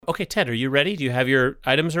Okay, Ted, are you ready? Do you have your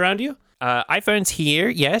items around you? iPhone's here,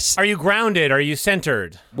 yes. Are you grounded? Are you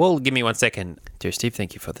centered? Well, give me 1 second. Dear Steve,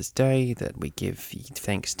 thank you for this day that we give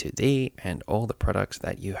thanks to thee and all the products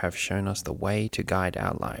that you have shown us the way to guide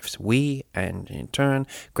our lives. We, and in turn,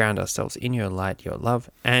 ground ourselves in your light, your love,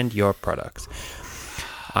 and your products.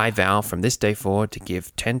 I vow from this day forward to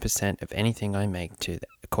give 10% of anything I make to the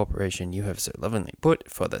corporation you have so lovingly put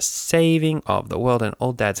for the saving of the world and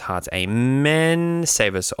all dads' hearts. Amen.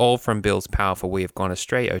 Save us all from Bill's power, for we have gone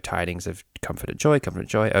astray. O tidings of comfort and joy,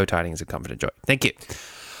 O tidings of comfort and joy. Thank you.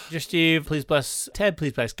 Dear Steve, please bless Ted,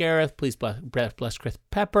 please bless Gareth, please bless Chris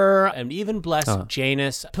Pepper, and even bless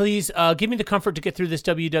Janus. Please give me the comfort to get through this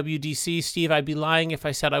WWDC. Steve, I'd be lying if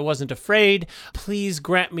I said I wasn't afraid. Please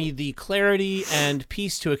grant me the clarity and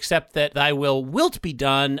peace to accept that thy will wilt be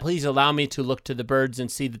done. Please allow me to look to the birds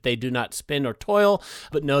and see that they do not spin or toil,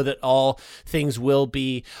 but know that all things will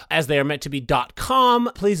be as they are meant to be.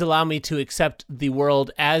 .com. Please allow me to accept the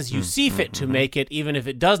world as you see fit to make it, even if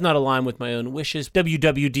it does not align with my own wishes.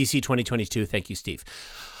 WWDC 2022. Thank you, Steve.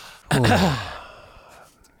 Should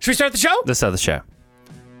we start the show? Let's start the show.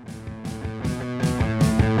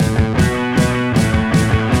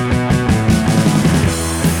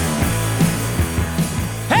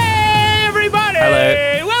 Hey, everybody!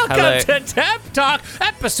 Hello. Welcome Hello. to Tep Talk,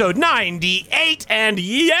 episode 98. And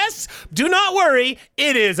yes, do not worry,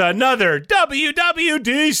 it is another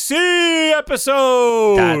WWDC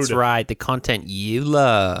episode. That's right, the content you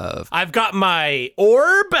love. I've got my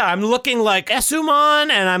orb. I'm looking like Esumon,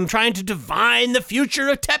 and I'm trying to divine the future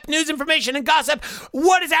of Tep news, information, and gossip.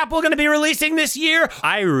 What is Apple going to be releasing this year?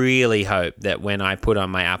 I really hope that when I put on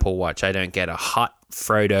my Apple Watch, I don't get a hot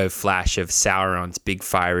Frodo flash of Sauron's big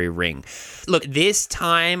fiery ring. Look, this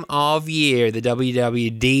time of year, the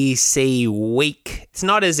WWDC week, it's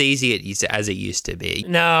not as easy as it used to be.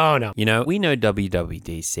 No. You know, we know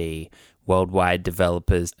WWDC, Worldwide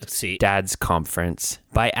Developers see. Dad's Conference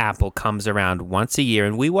by Apple, comes around once a year,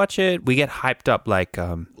 and we watch it. We get hyped up like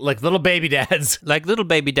little baby dads. like little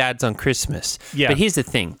baby dads on Christmas. Yeah. But here's the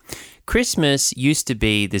thing. Christmas used to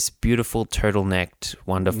be this beautiful turtlenecked,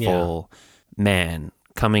 wonderful man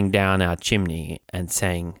coming down our chimney and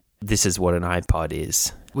saying, this is what an iPod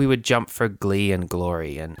is. We would jump for glee and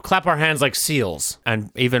glory and Clap our hands like seals.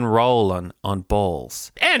 and even roll on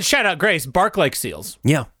balls. And shout out Grace, bark like seals.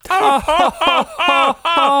 Yeah.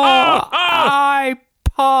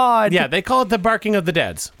 iPod. Yeah, they call it the barking of the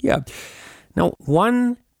dads. Yeah. Now,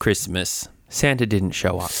 one Christmas, Santa didn't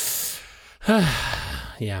show up.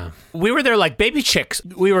 Yeah. We were there like baby chicks.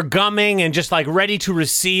 We were gumming and just like ready to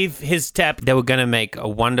receive his Tep. They were going to make a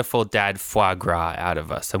wonderful dad foie gras out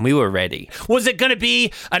of us, and we were ready. Was it going to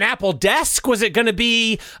be an Apple desk? Was it going to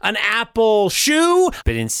be an Apple shoe?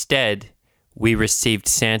 But instead, we received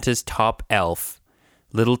Santa's top elf,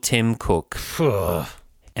 little Tim Cook.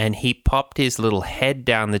 And he popped his little head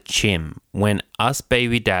down the chim when us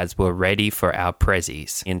baby dads were ready for our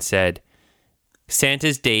prezzies and said,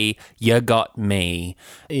 Santa's D, you got me.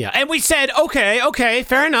 Yeah. And we said, okay,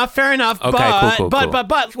 fair enough. Okay, cool.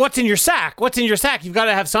 But what's in your sack? What's in your sack? You've got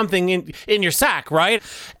to have something in your sack, right?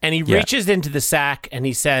 And he reaches into the sack and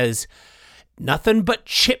he says, nothing but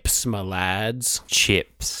chips, my lads.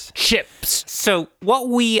 Chips. Chips. So what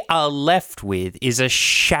we are left with is a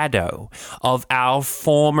shadow of our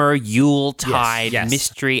former Yuletide Yes.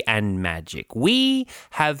 mystery and magic. We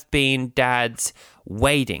have been dads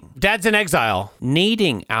waiting, Dad's in exile.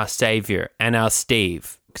 needing our savior and our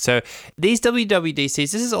Steve. So these WWDCs,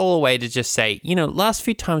 this is all a way to just say, you know, last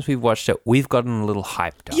few times we've watched it, we've gotten a little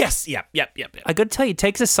hyped up. Yes. Yep. I got to tell you, it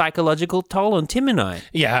takes a psychological toll on Tim and I.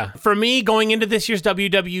 Yeah. For me, going into this year's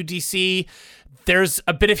WWDC, there's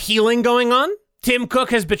a bit of healing going on. Tim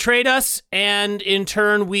Cook has betrayed us, and in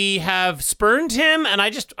turn, we have spurned him. And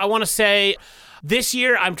I want to say, this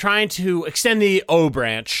year, I'm trying to extend the O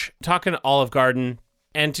branch, talking to Olive Garden,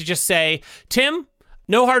 and to just say, Tim,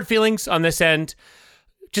 no hard feelings on this end.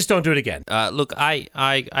 Just don't do it again. Look,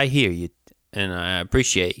 I hear you, and I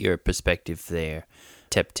appreciate your perspective there,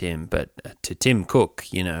 Tim. But to Tim Cook,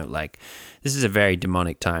 you know, like, this is a very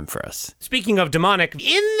demonic time for us. Speaking of demonic, in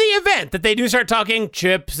the event that they do start talking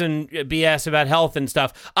chips and BS about health and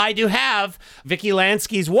stuff, I do have Vicky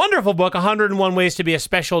Lansky's wonderful book, 101 Ways to Be a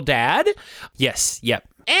Special Dad. Yes, yep.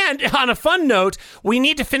 And on a fun note, we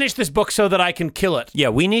need to finish this book so that I can kill it. Yeah,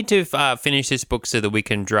 we need to finish this book so that we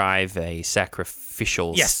can drive a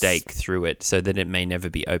sacrificial Yes. stake through it so that it may never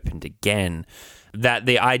be opened again. that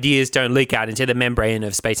the ideas don't leak out into the membrane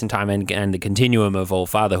of space and time and the continuum of all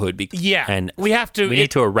fatherhood. And we have to. We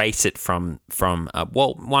need to erase it from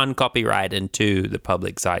one, copyright, and two, the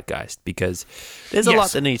public zeitgeist, because there's a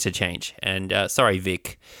lot that needs to change. And sorry,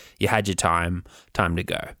 Vic, you had your time to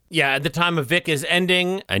go. Yeah, the time of Vic is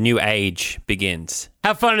ending. A new age begins.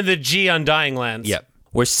 Have fun in the G Undying Lands. Yep.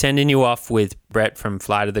 We're sending you off with Brett from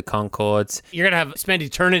Flight of the Conchords. You're going to spend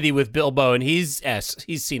eternity with Bilbo, and he's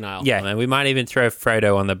senile. Yeah, and we might even throw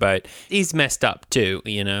Frodo on the boat. He's messed up too,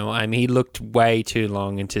 you know. I mean, he looked way too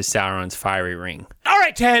long into Sauron's fiery ring. All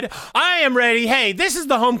right, Ted, I am ready. Hey, this is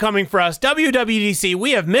the homecoming for us. WWDC,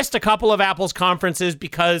 we have missed a couple of Apple's conferences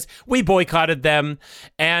because we boycotted them,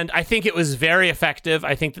 and I think it was very effective.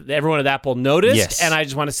 I think that everyone at Apple noticed, yes. And I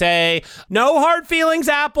just want to say, no hard feelings,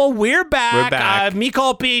 Apple. We're back. We're back.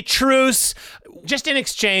 Mikolpi, truce. Just in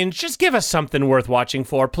exchange, just give us something worth watching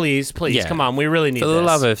for, please. Yeah. Come on, we really need this. For the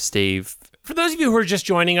love of Steve. For those of you who are just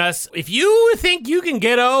joining us, if you think you can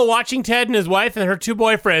get watching Ted and his wife and her two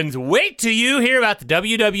boyfriends, wait till you hear about the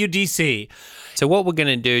WWDC. So what we're going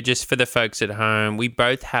to do, just for the folks at home, we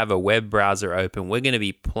both have a web browser open. We're going to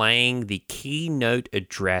be playing the keynote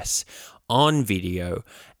address on video,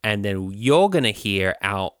 and then you're going to hear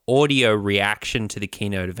our audio reaction to the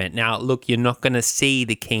keynote event. Now, look, you're not going to see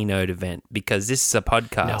the keynote event because this is a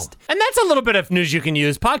podcast. No. And that's a little bit of news you can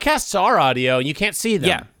use. Podcasts are audio, and you can't see them.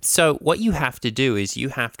 Yeah. So what you have to do is you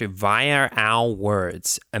have to, via our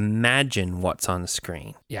words, imagine what's on the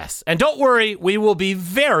screen. Yes. And don't worry, we will be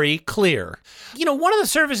very clear. You know, one of the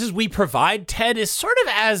services we provide, Ted, is sort of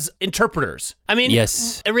as interpreters. I mean,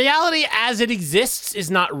 yes. Reality as it exists is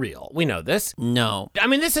not real. We know this. No. I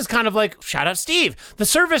mean, this is kind of like, shout out Steve, the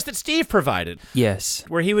service that Steve provided. Yes.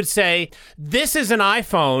 Where he would say, this is an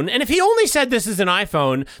iPhone. And if he only said this is an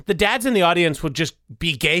iPhone, the dads in the audience would just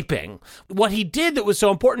be gaping. What he did that was so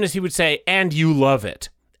important is he would say, and you love it.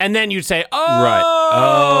 And then you'd say, oh. Right.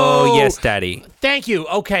 Oh, yes, Daddy. Thank you.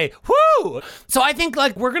 Okay. Whoo! So I think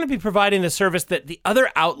like we're going to be providing the service that the other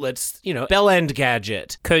outlets, you know, Bell End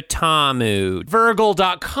Gadget, Kotamu,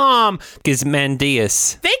 Virgil.com,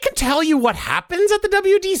 Gizmandius. They can tell you what happens at the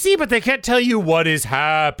WWDC, but they can't tell you what is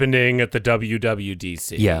happening at the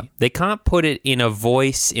WWDC. Yeah. They can't put it in a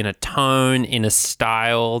voice, in a tone, in a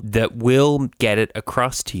style that will get it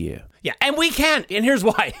across to you. Yeah, and we can. And here's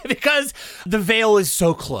why. Because the veil is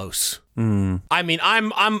so close. I mean,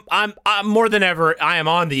 I'm more than ever, I am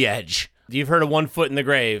on the edge. You've heard of 1 foot in the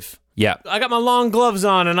grave. Yeah. I got my long gloves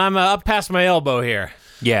on, and I'm up past my elbow here.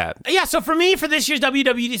 Yeah. Yeah, so for me, for this year's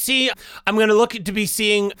WWDC, I'm going to look to be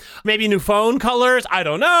seeing maybe new phone colors. I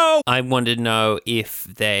don't know. I want to know if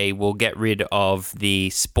they will get rid of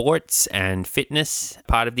the sports and fitness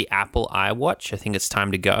part of the Apple iWatch. I think it's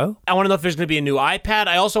time to go. I want to know if there's going to be a new iPad.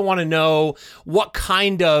 I also want to know what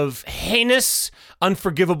kind of heinous,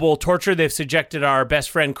 unforgivable torture they've subjected our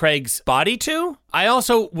best friend Craig's body to. I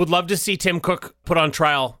also would love to see Tim Cook put on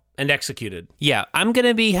trial and executed. Yeah, I'm going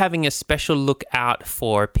to be having a special look out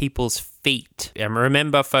for people's feet. And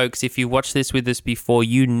remember, folks, if you watched this with us before,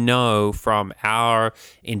 you know from our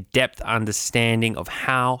in-depth understanding of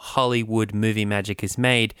how Hollywood movie magic is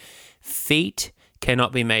made, feet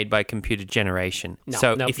cannot be made by computer generation.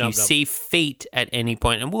 If you see feet at any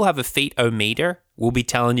point, and we'll have a feet-o-meter, we'll be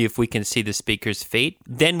telling you if we can see the speaker's feet,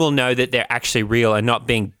 then we'll know that they're actually real and not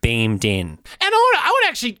being beamed in. And I want to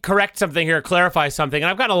actually correct something here, clarify something, and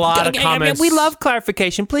I've got a lot of comments. We love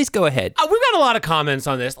clarification. Please go ahead. We've got a lot of comments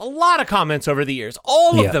on this, a lot of comments over the years,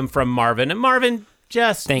 all of them from Marvin. And Marvin,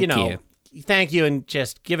 just, thank you, and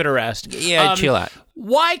just give it a rest. Yeah, chill out.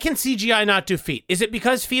 Why can CGI not do feet? Is it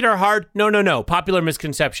because feet are hard? No. Popular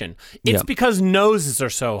misconception. It's because noses are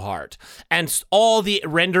so hard. And all the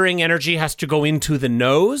rendering energy has to go into the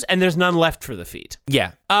nose, and there's none left for the feet.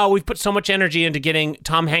 Yeah. We've put so much energy into getting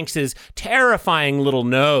Tom Hanks's terrifying little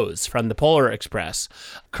nose from the Polar Express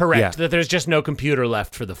correct that there's just no computer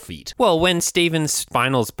left for the feet. Well, when Steven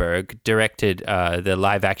Spielberg directed the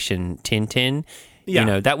live-action Tintin,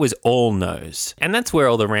 that was all nose. And that's where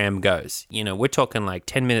all the RAM goes. We're talking like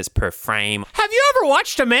 10 minutes per frame. Have you ever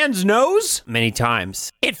watched a man's nose? Many times.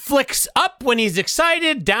 It flicks up when he's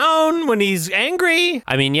excited, down when he's angry.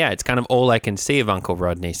 I mean, it's kind of all I can see of Uncle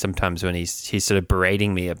Rodney sometimes when he's sort of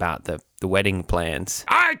berating me about the wedding plans.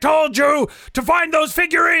 I told you to find those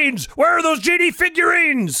figurines. Where are those genie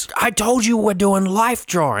figurines? I told you we're doing life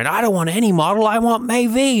drawing. I don't want any model. I want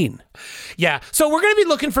Maveen. Yeah, so we're going to be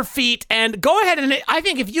looking for feet, and go ahead and I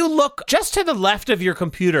think if you look just to the left of your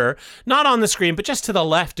computer, not on the screen, but just to the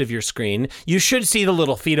left of your screen, you should see the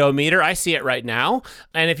little feet-o-meter. I see it right now,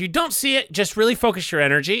 and if you don't see it, just really focus your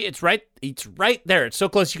energy. It's right It's right there. It's so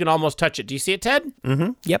close you can almost touch it. Do you see it, Ted?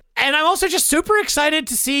 Mm-hmm. Yep. And I'm also just super excited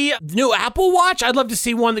to see the new Apple Watch. I'd love to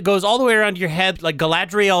see one that goes all the way around your head, like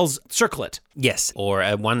Galadriel's circlet. Yes, or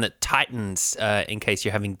one that tightens in case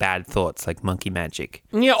you're having bad thoughts, like monkey magic.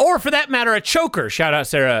 Yeah, or for that matter, a choker. Shout out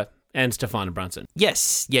Sarah and Stefan Brunson.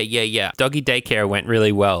 Yes, yeah. Doggy daycare went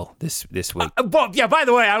really well this week. Yeah, by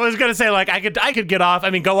the way, I was going to say, like, I could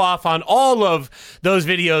go off on all of those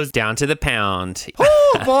videos. Down to the pound.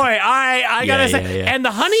 Oh, boy, I got to say. Yeah. And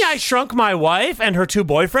the Honey, I Shrunk My Wife and her two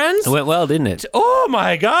boyfriends. It went well, didn't it? Oh,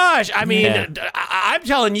 my gosh. I mean, I'm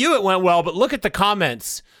telling you it went well, but look at the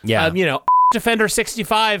comments. Yeah. Defender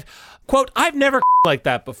 65, quote, I've never like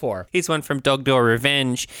that before. Here's one from Dog Door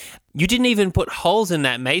Revenge. You didn't even put holes in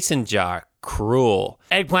that mason jar. Cruel.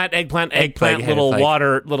 Eggplant, little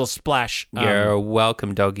water, little splash. You're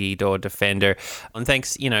welcome, Doggy Door Defender. And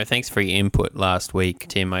thanks for your input last week,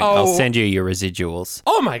 Tim. I'll send you your residuals.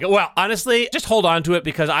 Oh my God. Well, honestly, just hold on to it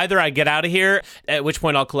because either I get out of here, at which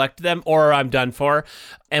point I'll collect them, or I'm done for,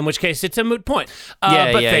 in which case it's a moot point.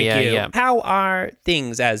 Thank you. Yeah. How are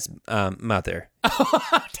things as mother?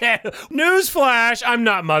 Newsflash, I'm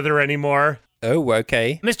not mother anymore. Oh,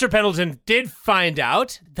 okay. Mr. Pendleton did find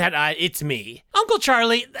out that it's me. Uncle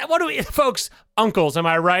Charlie, folks, uncles, am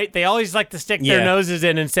I right? They always like to stick their noses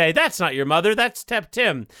in and say, that's not your mother, that's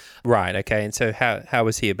Tim. Right, okay. And so how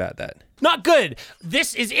was he about that? Not good.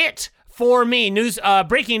 This is it. For me,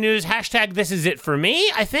 breaking news, hashtag this is it for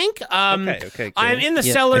me, I think. Okay. Cool. I'm in the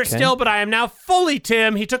cellar still, but I am now fully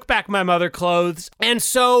Tim. He took back my mother clothes. And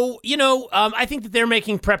so, I think that they're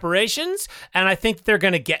making preparations, and I think they're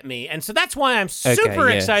going to get me. And so that's why I'm super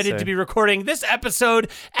excited to be recording this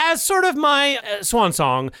episode as sort of my swan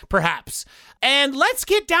song, perhaps. And let's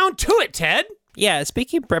get down to it, Ted. Yeah,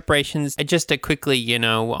 speaking of preparations, just to quickly,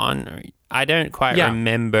 I don't quite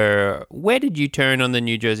remember. Where did you turn on the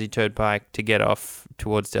New Jersey Turnpike to get off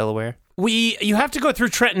towards Delaware? You have to go through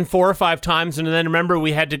Trenton 4 or 5 times, and then remember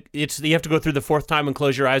you have to go through the 4th time and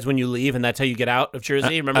close your eyes when you leave, and that's how you get out of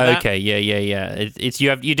Jersey. Remember that? Okay, yeah.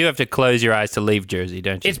 You do have to close your eyes to leave Jersey,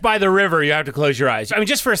 don't you? It's by the river. You have to close your eyes. I mean,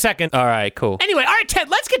 just for a second. All right, cool. Anyway, all right, Ted,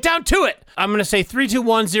 let's get down to it. I'm going to say 3, 2,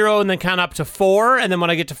 1, 0, and then count up to 4, and then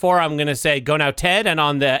when I get to 4, I'm going to say go now, Ted, and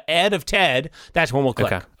on the ed of Ted, that's when we'll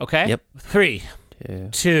click. Okay? Yep. 3,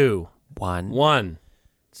 2, 1,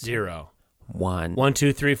 0. 1. 1,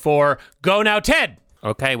 2, 3, 4. Go now, Ted.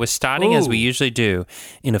 Okay, we're starting as we usually do,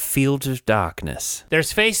 in a field of darkness.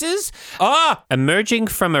 There's faces. Emerging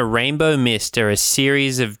from a rainbow mist are a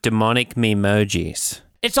series of demonic memojis.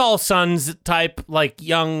 It's all sons type, like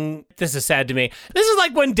young. This is sad to me. This is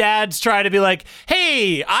like when dads try to be like,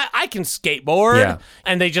 hey, I can skateboard.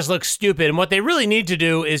 And they just look stupid. And what they really need to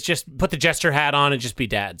do is just put the jester hat on and just be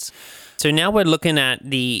dads. So now we're looking at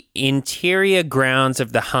the interior grounds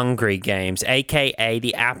of the Hungry Games, a.k.a.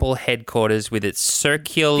 the Apple headquarters with its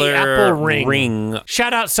circular Apple ring.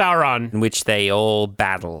 Shout out Sauron. In which they all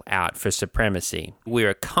battle out for supremacy. We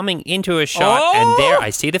are coming into a shot, and there,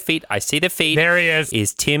 I see the feet. There he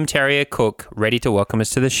is Tim Terrier Cook, ready to welcome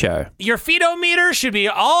us to the show. Your feet-o-meter should be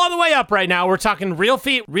all the way up right now. We're talking real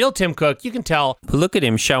feet, real Tim Cook. You can tell. Look at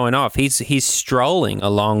him showing off. He's strolling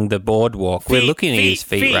along the boardwalk. We're looking at his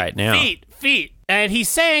feet right now. Feet. And he's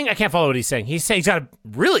saying, I can't follow what he's saying. He's saying he's got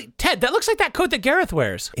Ted, that looks like that coat that Gareth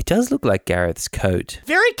wears. It does look like Gareth's coat.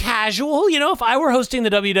 Very casual. If I were hosting the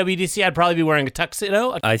WWDC, I'd probably be wearing a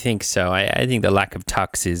tuxedo. I think so. I think the lack of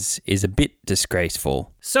tux is a bit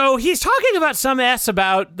disgraceful. So he's talking about some S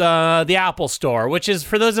about the Apple Store, which is,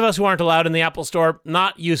 for those of us who aren't allowed in the Apple Store,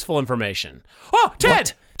 not useful information. Oh, Ted!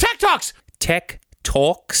 What? Tech Talks! Tech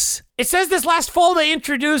Talks? It says this last fall they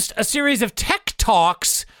introduced a series of Tech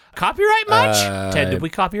Talks. Copyright much? Ted, did we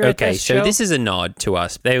copyright this show? So this is a nod to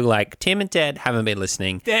us. They were like, Tim and Ted haven't been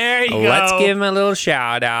listening. There you go. Let's give them a little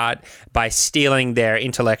shout out by stealing their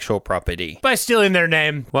intellectual property. By stealing their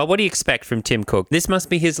name. Well, what do you expect from Tim Cook? This must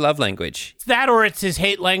be his love language. It's that or it's his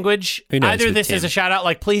hate language. Who knows? Either this is a shout out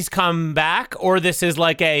like, please come back, or this is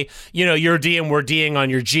like a, you're D and we're D'ing on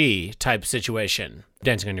your G type situation.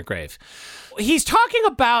 Dancing on your grave. He's talking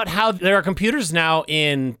about how there are computers now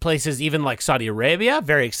in places even like Saudi Arabia.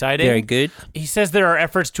 Very exciting. Very good. He says there are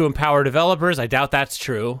efforts to empower developers. I doubt that's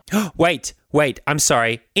true. Wait. I'm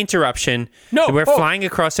sorry. Interruption. No. We're flying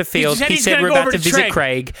across a field. He said we're about to visit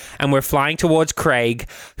Craig, and we're flying towards Craig.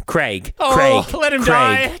 Craig. Let him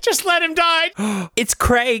die. Just let him die. It's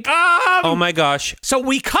Craig. Oh my gosh. So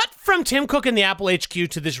we cut from Tim Cook in the Apple HQ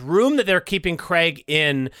to this room that they're keeping Craig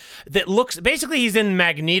in that looks, basically he's in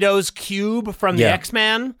Magneto's cube from the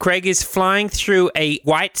X-Men. Craig is flying through a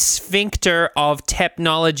white sphincter of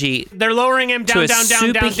technology. They're lowering him down, down,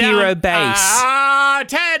 superhero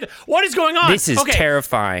base. Ted, what is going on? This is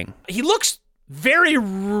terrifying. He looks very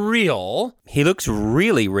real. He looks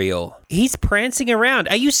really real. He's prancing around.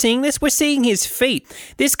 Are you seeing this? We're seeing his feet.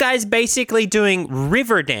 This guy's basically doing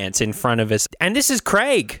river dance in front of us. And this is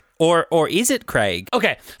Craig. Or is it Craig?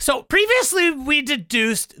 Okay, so previously we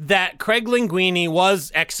deduced that Craig Linguini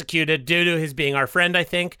was executed due to his being our friend, I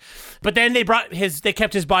think. But then they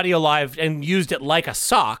kept his body alive and used it like a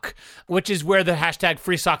sock, which is where the hashtag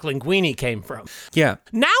FreeSockLinguini came from. Yeah.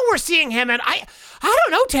 Now we're seeing him, and I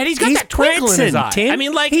don't know, Ted. He's got that twinkle in his eye. Tim. I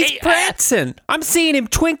mean, like he's prancing. I'm seeing him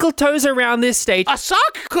twinkle toes around this stage. A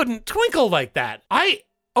sock couldn't twinkle like that.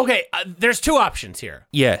 There's two options here.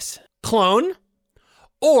 Yes. Clone.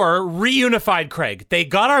 Or reunified Craig. They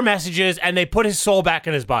got our messages and they put his soul back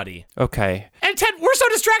in his body. Okay. And Ted, we're so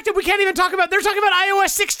distracted we can't even talk about, they're talking about iOS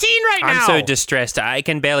 16 right now. I'm so distressed. I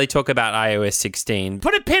can barely talk about iOS 16.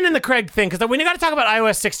 Put a pin in the Craig thing, because we got to talk about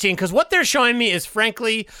iOS 16, because what they're showing me is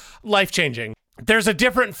frankly life-changing. There's a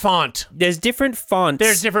different font. There's different fonts.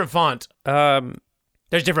 There's different font.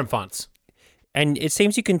 There's different fonts. And it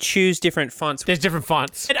seems you can choose different fonts. There's different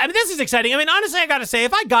fonts. I mean, this is exciting. I mean, honestly, I got to say,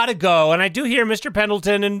 if I got to go, and I do hear Mr.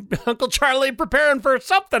 Pendleton and Uncle Charlie preparing for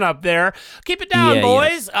something up there, keep it down,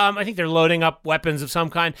 boys. Yeah. I think they're loading up weapons of some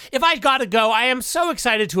kind. If I got to go, I am so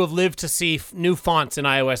excited to have lived to see new fonts in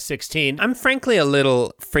iOS 16. I'm frankly a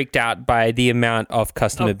little freaked out by the amount of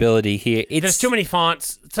customability here. There's too many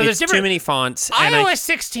fonts. So there's too many fonts. iOS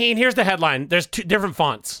 16, here's the headline. There's two different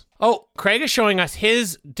fonts. Oh, Craig is showing us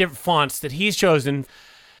his different fonts that he's chosen.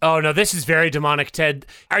 Oh, no, this is very demonic, Ted.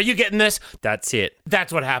 Are you getting this? That's it.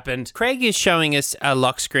 That's what happened. Craig is showing us a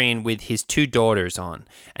lock screen with his two daughters on.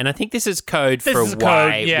 And I think this is code for what's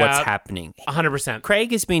happening. 100%.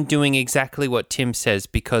 Craig has been doing exactly what Tim says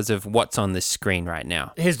because of what's on the screen right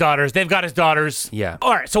now. His daughters. They've got his daughters. Yeah.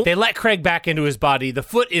 All right, so they let Craig back into his body. The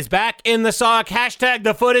foot is back in the sock. Hashtag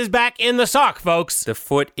the foot is back in the sock, folks. The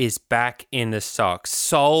foot is back in the sock.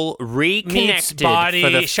 Soul reconnected body. for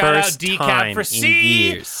the Shout first out Decap time for in C.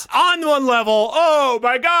 years. On one level, oh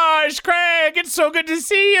my gosh, Craig, it's so good to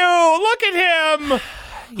see you. Look at him.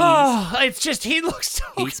 It's just, he looks so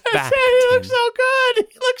he's good. Back, he looks so good.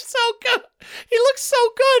 He looks so good. He looks so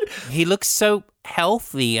good. He looks so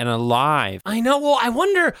healthy and alive. I know. Well, I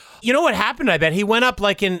wonder, you know what happened? I bet he went up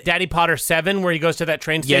like in Daddy Potter 7 where he goes to that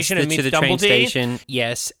train station and meets to the Dumbledore. Train station.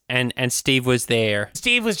 Yes, and Steve was there.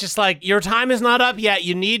 Steve was just like, your time is not up yet.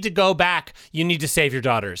 You need to go back. You need to save your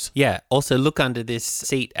daughters. Yeah. Also, look under this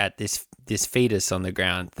seat at this fetus on the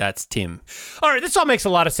ground. That's Tim. All right, this all makes a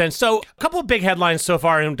lot of sense. So, a couple of big headlines so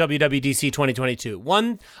far in WWDC 2022.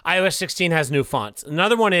 One, iOS 16 has new fonts.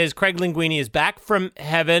 Another one is Craig Linguini is back from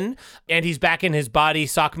heaven, and he's back in his body,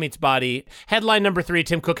 sock meets body. Headline number 3,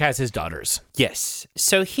 Tim Cook has his daughters. Yes.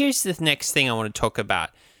 So here's the next thing I want to talk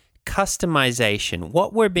about. Customization.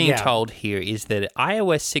 What we're being told here is that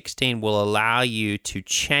iOS 16 will allow you to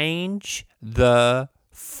change the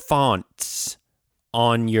fonts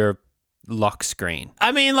on your lock screen.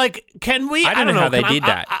 I mean, like, can we? I don't know how they did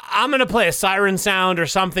that. I'm going to play a siren sound or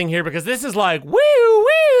something here because this is like, woo,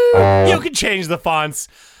 woo. You can change the fonts.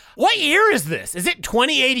 What year is this? Is it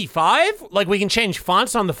 2085? Like, we can change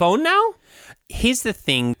fonts on the phone now? Here's the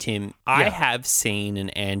thing, Tim. I have seen an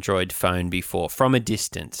Android phone before from a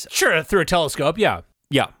distance. Sure, through a telescope, yeah.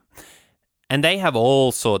 Yeah. And they have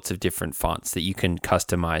all sorts of different fonts that you can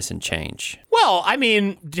customize and change. Well, I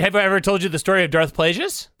mean, have I ever told you the story of Darth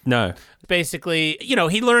Plagueis? No. Basically, you know,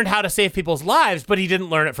 he learned how to save people's lives, but he didn't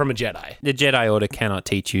learn it from a Jedi. The Jedi Order cannot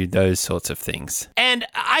teach you those sorts of things. And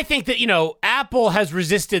I think that, you know, Apple has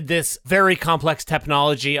resisted this very complex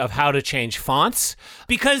technology of how to change fonts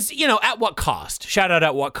because, you know, at what cost? Shout out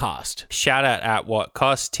at what cost? Shout out at what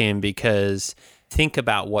cost, Tim, because think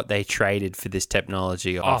about what they traded for this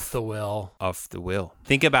technology off the will. Off the will.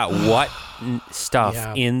 Think about what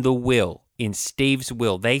stuff in the will, in Steve's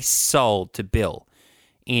will, they sold to Bill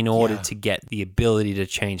in order to get the ability to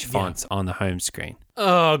change fonts on the home screen.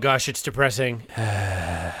 Oh, gosh, it's depressing.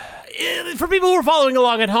 For people who are following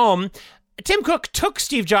along at home, Tim Cook took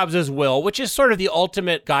Steve Jobs' will, which is sort of the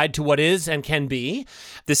ultimate guide to what is and can be.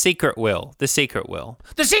 The secret will. The secret will.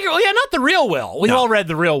 The secret will, not the real will. We've all read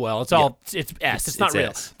the real will. It's all, it's S. It's not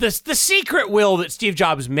real. S. The secret will that Steve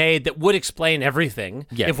Jobs made that would explain everything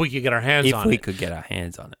if we could get our hands on it. If we could get our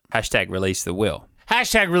hands on it. Hashtag release the will.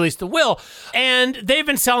 Hashtag release the will. And they've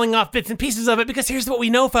been selling off bits and pieces of it because here's what we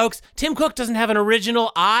know, folks. Tim Cook doesn't have an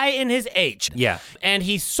original I in his H. Yeah. And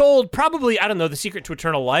he sold probably, I don't know, The Secret to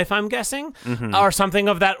Eternal Life, I'm guessing, or something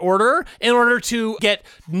of that order, in order to get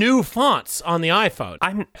new fonts on the iPhone.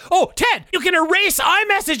 Oh, Ted, you can erase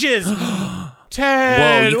iMessages. Ted.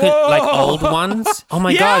 Whoa, you could, like old ones? Oh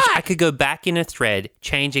my Yeah. gosh, I could go back in a thread,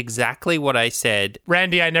 change exactly what I said.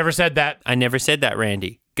 Randy, I never said that. I never said that,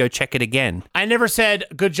 Randy. Go check it again. I never said,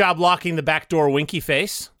 good job locking the back door, winky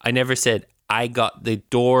face. I never said, I got the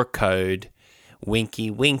door code, winky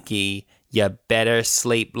winky, you better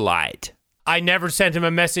sleep light. I never sent him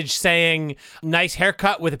a message saying, nice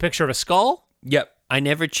haircut with a picture of a skull. Yep. I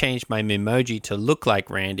never changed my Memoji to look like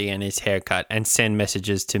Randy and his haircut and send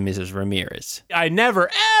messages to Mrs. Ramirez. I never,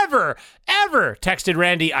 ever, ever texted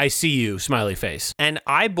Randy, I see you, smiley face. And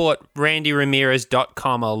I bought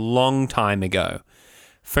randyramirez.com a long time ago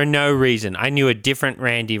for no reason. I knew a different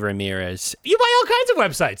Randy Ramirez. You buy all kinds of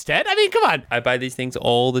websites, Ted. I mean, come on. I buy these things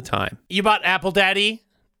all the time. You bought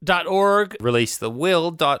AppleDaddy.org,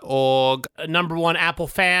 ReleaseTheWill.org, number one Apple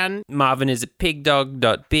fan,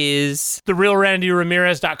 MarvinIsAPigDog.biz,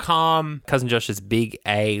 TheRealRandyRamirez.com, Cousin Josh's Big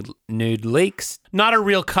A Nude Leaks.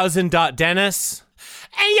 NotARealCousin.Dennis.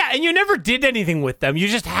 And yeah, and you never did anything with them. You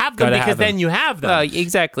just have them because then you have them. Well,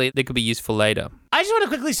 exactly. They could be useful later. I just want to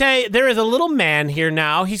quickly say there is a little man here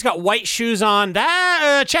now. He's got white shoes on.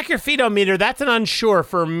 Check your feet-o-meter. That's an unsure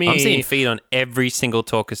for me. I'm seeing feet on every single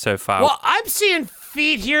talker so far. Well, I'm seeing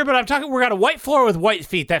feet here, but we're got a white floor with white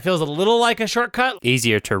feet. That feels a little like a shortcut.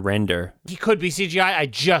 Easier to render. He could be CGI. I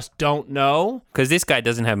just don't know. Because this guy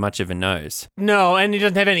doesn't have much of a nose. No, and he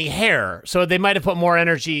doesn't have any hair, so they might have put more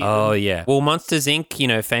energy. Oh, yeah. Well, Monsters, Inc.,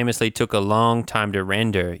 famously took a long time to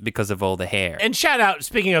render because of all the hair. And shout out,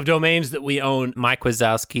 speaking of domains that we own, Mike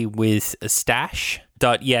Wazowski with a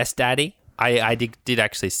stash.yesdaddy. I did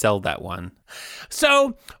actually sell that one.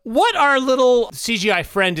 So what our little CGI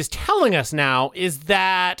friend is telling us now is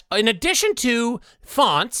that in addition to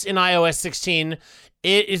fonts in iOS 16,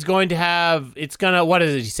 it is going to have, what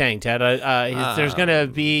is he saying, Ted? There's going to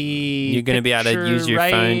be... You're going to be able to use your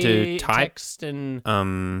phone to type. Text and...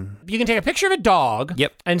 You can take a picture of a dog.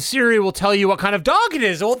 Yep. And Siri will tell you what kind of dog it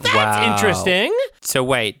is. Well, that's interesting. So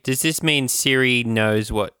wait, does this mean Siri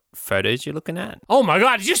knows what photos you're looking at? Oh my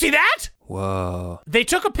God, did you see that? Whoa. They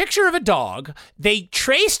took a picture of a dog, they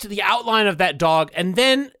traced the outline of that dog, and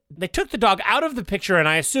then they took the dog out of the picture, and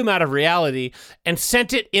I assume out of reality, and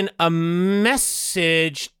sent it in a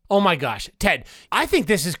message. Oh my gosh, Ted, I think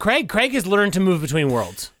this is Craig. Craig has learned to move between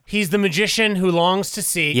worlds. He's the magician who longs to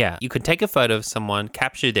see. Yeah, you can take a photo of someone,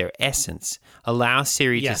 capture their essence, allow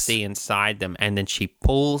Siri to see inside them, and then she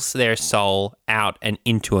pulls their soul out and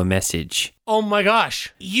into a message. Oh my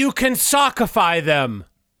gosh, you can sockify them.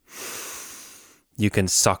 You can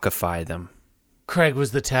sockify them. Craig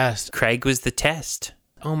was the test. Craig was the test.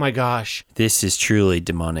 Oh my gosh. This is truly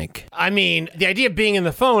demonic. I mean, the idea of being in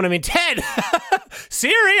the phone, Ted,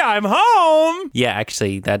 Siri, I'm home. Yeah,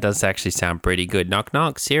 actually, that does actually sound pretty good. Knock,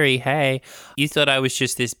 knock, Siri, hey. You thought I was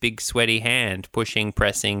just this big sweaty hand, pushing,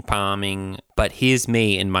 pressing, palming, but here's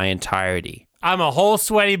me in my entirety. I'm a whole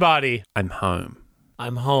sweaty body. I'm home.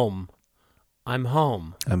 I'm home. I'm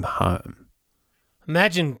home. I'm home.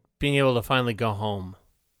 Imagine being able to finally go home.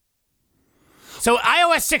 So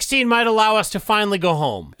iOS 16 might allow us to finally go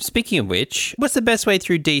home. Speaking of which, what's the best way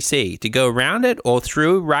through DC? To go around it or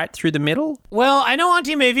right through the middle? Well, I know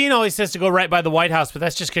Auntie Mavine always says to go right by the White House, but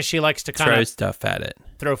that's just because she likes to kind of throw stuff at it.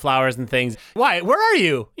 Throw flowers and things. Why? Where are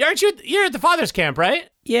you? Aren't you? You're at the father's camp, right?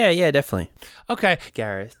 Yeah, definitely. Okay.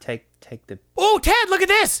 Gareth, take the... Oh, Ted, look at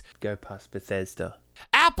this. Go past Bethesda.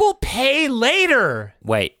 Apple Pay Later.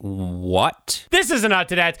 Wait, what? This isn't up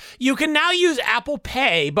to that. You can now use Apple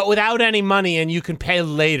Pay, but without any money, and you can pay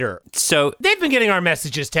later. So they've been getting our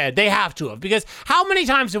messages, Ted. They have to have. Because how many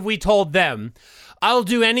times have we told them, I'll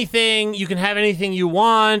do anything, you can have anything you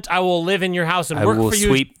want, I will live in your house and work for you. I will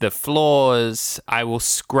sweep the floors, I will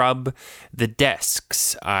scrub the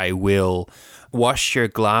desks, I will wash your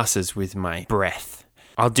glasses with my breath.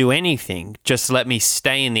 I'll do anything. Just let me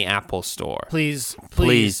stay in the Apple store. Please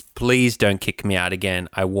don't kick me out again.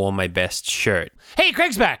 I wore my best shirt. Hey,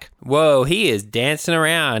 Craig's back. Whoa, he is dancing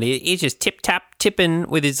around. He's just tipping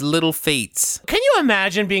with his little feet. Can you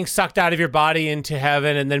imagine being sucked out of your body into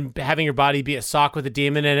heaven and then having your body be a sock with a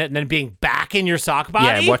demon in it and then being back in your sock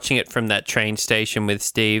body? Yeah, watching it from that train station with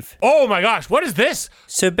Steve. Oh my gosh, what is this?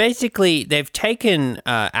 So basically, they've taken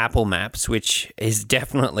Apple Maps, which is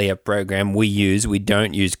definitely a program we use. We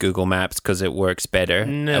don't use Google Maps because it works better.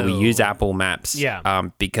 No. We use Apple Maps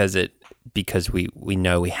because we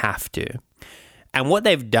know we have to. And what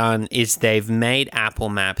they've done is they've made Apple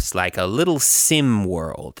Maps like a little sim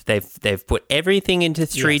world. They've put everything into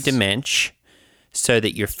 3D so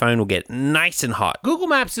that your phone will get nice and hot. Google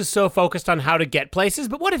Maps is so focused on how to get places,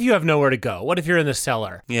 but what if you have nowhere to go? What if you're in the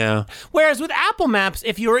cellar? Yeah. Whereas with Apple Maps,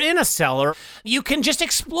 if you're in a cellar, you can just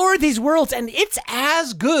explore these worlds, and it's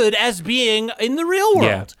as good as being in the real world.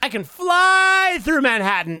 Yeah. I can fly through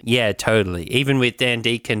Manhattan. Yeah, totally. Even with Dan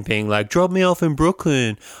Deacon being like, drop me off in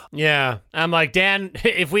Brooklyn. Yeah. I'm like, Dan,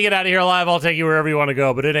 if we get out of here alive, I'll take you wherever you want to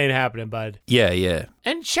go, but it ain't happening, bud. Yeah.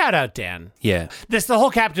 And shout out Dan. Yeah. The whole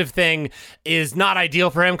captive thing is not ideal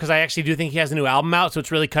for him because I actually do think he has a new album out, so it's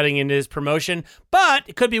really cutting into his promotion. But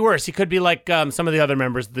it could be worse. He could be like some of the other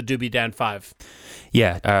members of the Doobie Dan 5.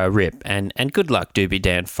 Yeah, rip. And good luck, Doobie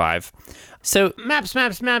Dan 5. So Maps.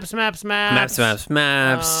 Maps. Well, I'll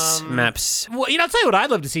tell you what I'd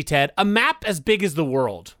love to see, Ted. A map as big as the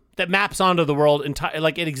world. That maps onto the world,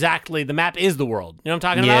 exactly. The map is the world. You know what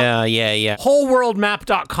I'm talking about? Yeah.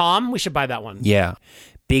 Wholeworldmap.com. We should buy that one. Yeah.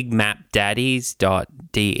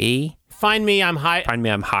 Bigmapdaddies.de. Find me, I'm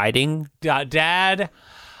hiding. Dad.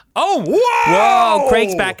 Oh, whoa! Whoa,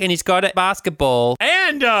 Craig's back and he's got a basketball.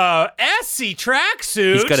 And Essie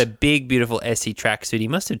tracksuit. He's got a big, beautiful Essie tracksuit. He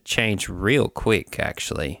must have changed real quick,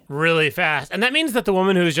 actually. Really fast. And that means that the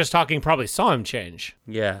woman who was just talking probably saw him change.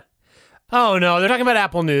 Yeah. Oh, no, they're talking about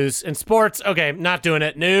Apple News and sports. Okay, not doing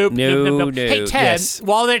it. Nope. Hey, Ted,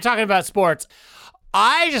 while they're talking about sports,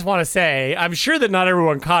 I just want to say, I'm sure that not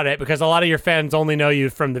everyone caught it because a lot of your fans only know you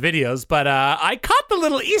from the videos, but I caught the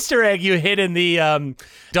little Easter egg you hid in the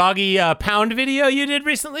doggy pound video you did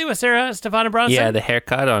recently with Sarah Stefana Bronson. Yeah, the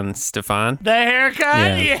haircut on Stefan. The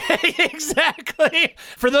haircut? Yeah, exactly.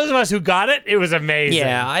 For those of us who got it, it was amazing.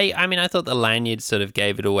 Yeah, I thought the lanyard sort of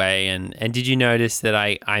gave it away. And did you notice that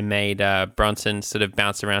I made Bronson sort of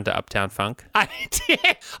bounce around to Uptown Funk? I did.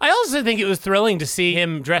 I also think it was thrilling to see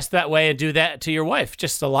him dressed that way and do that to your wife.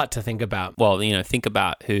 Just a lot to think about. Well, think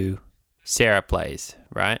about who Sarah plays,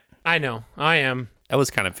 right? I know. I am. That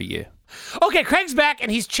was kind of for you. Okay, Craig's back,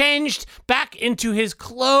 and he's changed back into his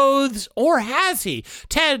clothes. Or has he?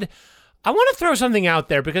 Ted, I want to throw something out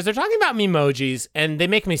there because they're talking about memojis, and they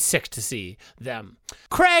make me sick to see them.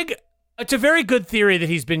 Craig, it's a very good theory that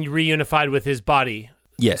he's been reunified with his body.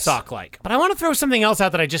 Yes. Sock-like. But I want to throw something else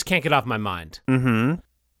out that I just can't get off my mind. Mm-hmm.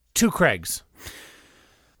 2 Craigs.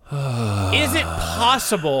 Is it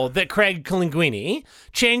possible that Craig Linguini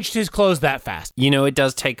changed his clothes that fast? It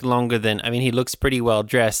does take longer than... he looks pretty well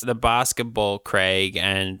dressed. The basketball Craig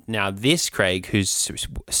and now this Craig who's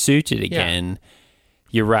suited again... Yeah.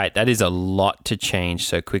 You're right. That is a lot to change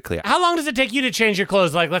so quickly. How long does it take you to change your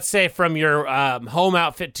clothes? Like, let's say from your home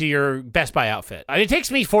outfit to your Best Buy outfit. It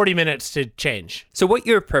takes me 40 minutes to change. So what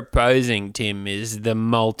you're proposing, Tim, is the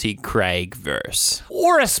multi-Craig verse.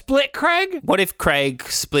 Or a split Craig? What if Craig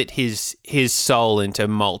split his soul into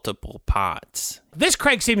multiple parts? This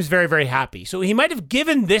Craig seems very, very happy. So he might have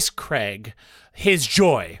given this Craig his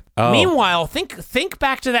joy. Oh. Meanwhile, think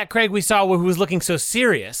back to that Craig we saw who was looking so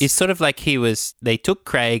serious. It's sort of like they took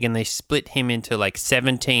Craig and they split him into like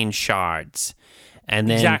 17 shards. And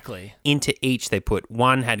then exactly. Into each they put,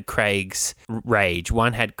 one had Craig's rage,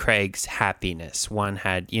 one had Craig's happiness, one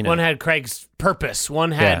had, One had Craig's purpose,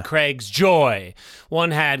 one had Craig's joy,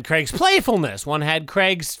 one had Craig's playfulness, one had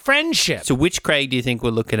Craig's friendship. So which Craig do you think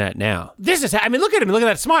we're looking at now? Look at him, look at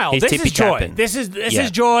that smile. He's this is joy. Tapping. This is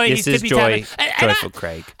joy. This is joy. Joyful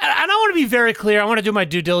Craig. And I want to be very clear. I want to do my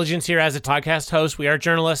due diligence here as a podcast host. We are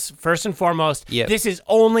journalists, first and foremost. Yep. This is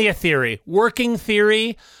only a theory, working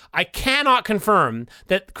theory. I cannot confirm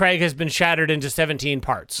that Craig has been shattered into 17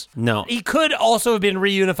 parts. No. He could also have been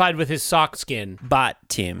reunified with his sock skin. But,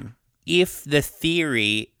 Tim, if the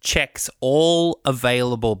theory checks all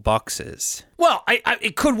available boxes... Well,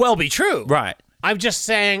 it could well be true. Right. I'm just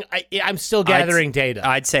saying I'm still gathering data.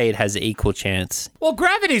 I'd say it has an equal chance. Well,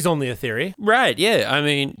 gravity's only a theory. Right,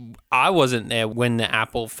 yeah. I wasn't there when the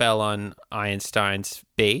apple fell on Einstein's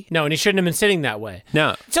bee. No, and he shouldn't have been sitting that way.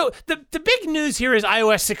 No. So the big news here is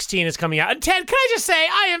iOS 16 is coming out. And Ted, can I just say,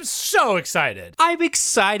 I am so excited. I'm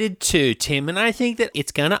excited too, Tim, and I think that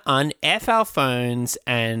it's going to un-F our phones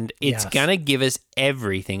and it's going to give us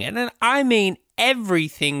everything. And then I mean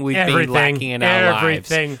everything we've been lacking in our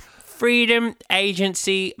lives. Freedom,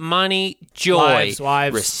 agency, money, joy,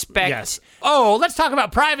 lives, respect. Yes. Oh, let's talk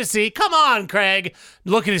about privacy. Come on, Craig.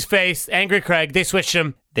 Look at his face. Angry Craig. They switched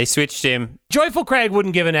him. Joyful Craig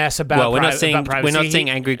wouldn't give an S about, about privacy. We're not seeing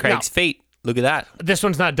Angry Craig's feet. Look at that. This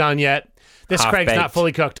one's not done yet. This Half-baked. Craig's not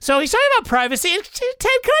fully cooked. So he's talking about privacy. And Ted,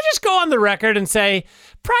 can I just go on the record and say,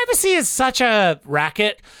 privacy is such a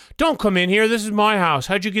racket. don't come in here. This is my house.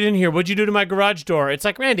 How'd you get in here? What'd you do to my garage door? It's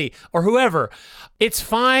like, Randy, or whoever. It's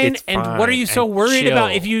fine. And what are you so worried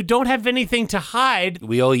about if you don't have anything to hide?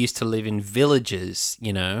 We all used to live in villages,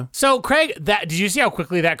 you know? So, Craig, did you see how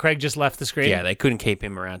quickly that Craig just left the screen? Yeah, they couldn't keep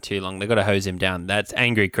him around too long. They got to hose him down. That's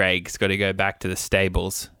angry Craig's got to go back to the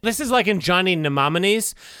stables. This is like in Johnny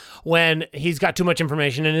Mnemonics, when he's got too much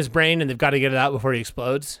information in his brain and they've got to get it out before he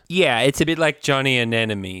explodes. Yeah, it's a bit like Johnny and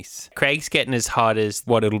Enemies. Craig's getting as hot as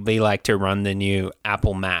what it'll be like to run the new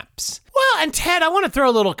Apple Maps. Well, and Ted, I want to throw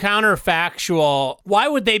a little counterfactual. Why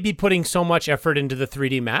would they be putting so much effort into the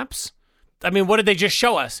 3D maps? I mean, what did they just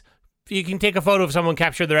show us? You can take a photo of someone,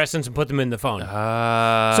 capture their essence, and put them in the phone. So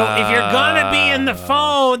if you're going to be in the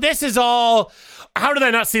phone, this is all... How did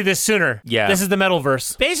I not see this sooner? Yeah. This is the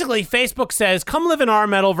Metalverse. Basically, Facebook says, come live in our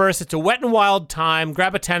Metalverse. It's a wet and wild time.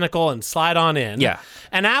 Grab a tentacle and slide on in. Yeah.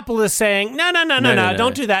 And Apple is saying, no.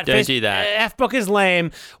 Don't do that. Don't do that. F-Book is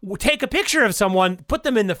lame. Take a picture of someone, put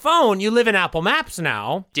them in the phone. You live in Apple Maps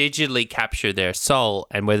now. Digitally capture their soul,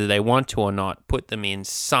 and whether they want to or not, put them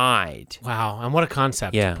inside. Wow. And what a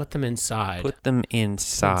concept. Yeah. Put them inside. Put them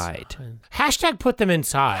inside. Hashtag put them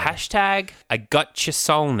inside. Hashtag I got your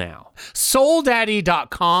soul now.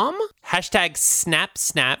 SoulDaddy.com. Hashtag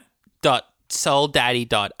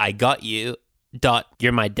snapsnap.souldaddy.I-got-you.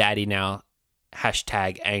 You're my daddy now.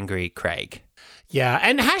 Hashtag angry Craig. Yeah,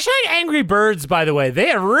 and hashtag Angry Birds, by the way. They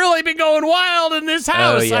have really been going wild in this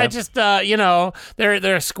house. Oh, yeah. I just,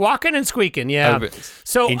 they're squawking and squeaking, yeah.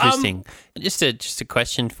 So interesting. Just a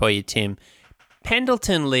question for you, Tim.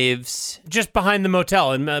 Pendleton lives... just behind the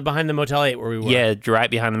motel, behind the Motel 8 where we were. Yeah, right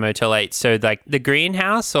behind the Motel 8. So, like, the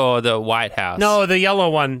greenhouse or the White House? No, the yellow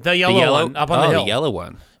one. The yellow one up on the hill. Oh, the yellow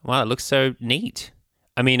one. Wow, it looks so neat.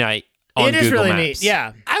 I mean, it is Google really Maps. neat,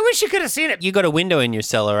 yeah. I wish you could have seen it. You got a window in your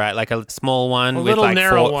cellar, right? Like a small one. A with little like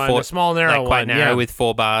narrow four, one, a small narrow like quite one, narrow yeah. with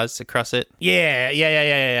 4 bars across it. Yeah.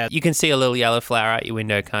 You can see a little yellow flower out your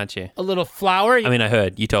window, can't you? A little flower? I mean, I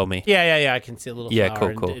heard. You told me. Yeah, I can see a little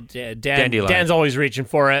flower. Cool. Dandelion. Dan's always reaching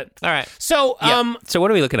for it. All right. So, So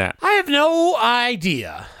what are we looking at? I have no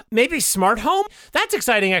idea. Maybe smart home? That's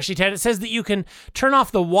exciting, actually, Ted. It says that you can turn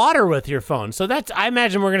off the water with your phone. So I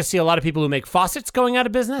imagine we're going to see a lot of people who make faucets going out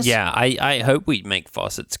of business. Yeah, I hope we make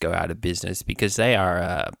faucets go out of business because they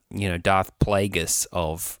are, Darth Plagueis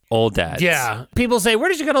of all dads. Yeah. People say, where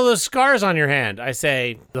did you get all those scars on your hand? I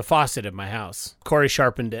say, the faucet at my house. Corey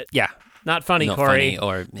sharpened it. Yeah. Not funny, Not Corey. funny.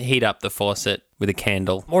 Or heat up the faucet with a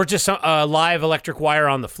candle. Or just a live electric wire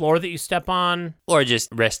on the floor that you step on. Or just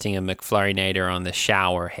resting a McFlurrynator on the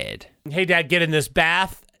shower head. Hey, Dad, get in this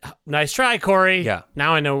bath. Nice try, Corey. Yeah.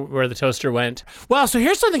 Now I know where the toaster went. Well, so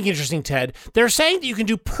here's something interesting, Ted. They're saying that you can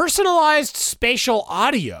do personalized spatial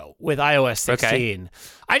audio with iOS 16. Okay.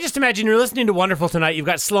 I just imagine you're listening to Wonderful Tonight. You've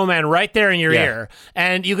got Slow Man right there in your ear.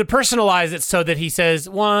 And you could personalize it so that he says,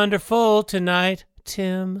 Wonderful Tonight,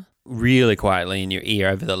 Tim. Really quietly in your ear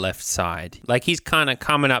over the left side. Like he's kind of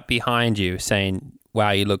coming up behind you saying,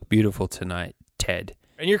 wow, you look beautiful tonight, Ted.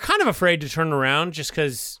 And you're kind of afraid to turn around just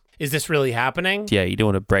because, is this really happening? Yeah, you don't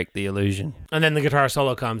want to break the illusion. And then the guitar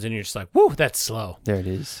solo comes and you're just like, whoo, that's slow. There it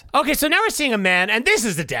is. Okay, so now we're seeing a man, and this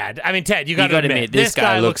is the dad. I mean, Ted, you got to admit, this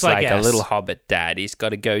guy looks like a a little hobbit dad. He's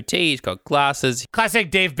got a goatee, he's got glasses.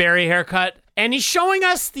 Classic Dave Barry haircut. And he's showing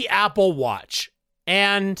us the Apple Watch.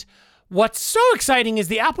 And what's so exciting is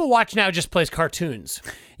the Apple Watch now just plays cartoons.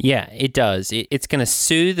 Yeah, it does. It's going to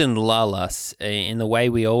soothe and lull us in the way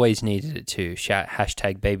we always needed it to.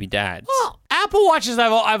 Hashtag baby dads. Well, Apple Watches,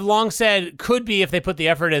 I've long said, could be, if they put the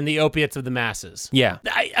effort in, the opiates of the masses. Yeah.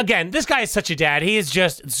 Again, this guy is such a dad. He is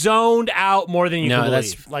just zoned out more than you can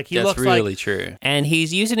believe. That's really true. And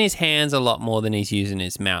he's using his hands a lot more than he's using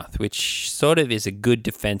his mouth, which sort of is a good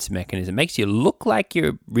defense mechanism. It makes you look like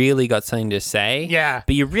you really got something to say. Yeah.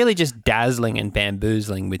 But you're really just dazzling and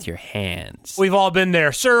bamboozling with your hands. We've all been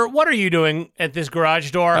there. Sir, what are you doing at this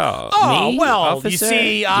garage door? Me? Well, Officer? you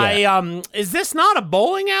see, is this not a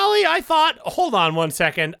bowling alley? I thought, hold on one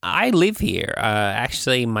second. I live here.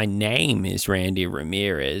 Actually, my name is Randy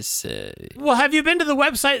Ramirez. Well, have you been to the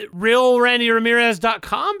website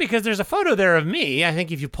realrandyramirez.com? Because there's a photo there of me. I think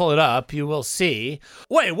if you pull it up, you will see.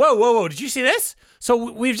 Wait, whoa. Did you see this?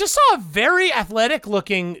 So we've just saw a very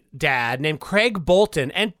athletic-looking dad named Craig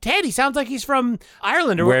Bolton. And Ted, he sounds like he's from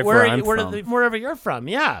Ireland or wherever you're from.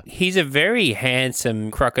 Yeah. He's a very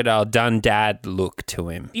handsome Crocodile Dundad look to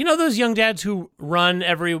him. You know those young dads who run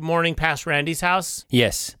every morning past Randy's house?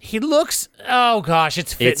 Yes. He looks, oh gosh,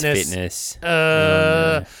 it's fitness. It's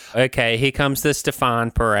fitness. Okay, here comes the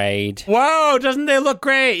Stefan parade. Whoa, doesn't they look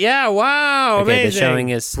great? Yeah, wow, okay, amazing. They're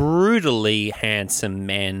showing us brutally handsome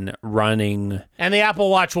men running. And And the Apple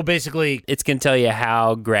Watch will basically... It's going to tell you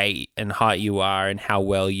how great and hot you are and how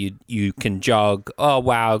well you can jog. Oh,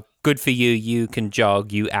 wow. Good for you. You can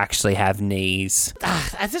jog. You actually have knees.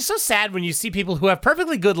 It's just so sad when you see people who have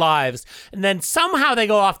perfectly good lives and then somehow they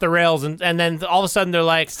go off the rails and then all of a sudden they're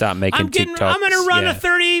like, start making TikToks. I'm going to run a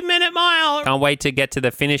 30-minute mile. Can't wait to get to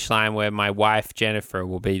the finish line where my wife, Jennifer,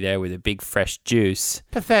 will be there with a big fresh juice.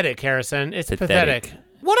 Pathetic, Harrison. It's pathetic.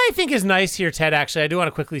 What I think is nice here, Ted, actually, I do want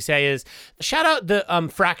to quickly say is, shout out the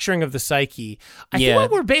fracturing of the psyche. I think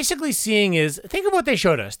what we're basically seeing is, think of what they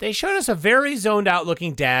showed us. They showed us a very zoned out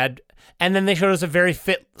looking dad, and then they showed us a very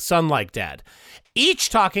fit son-like dad.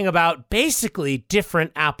 Each talking about basically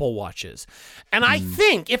different Apple Watches. And I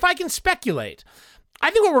think, if I can speculate,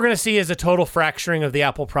 I think what we're going to see is a total fracturing of the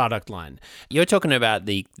Apple product line. You're talking about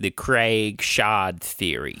the Craig Shard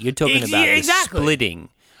theory. You're talking about the splitting.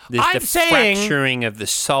 The fracturing of the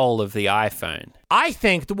soul of the iPhone. I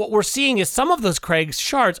think that what we're seeing is some of those Craig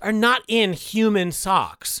Shards are not in human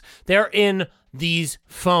socks. They're in these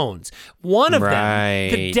phones. One of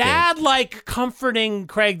them, the dad-like comforting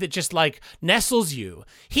Craig that just like nestles you,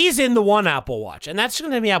 he's in the one Apple Watch. And that's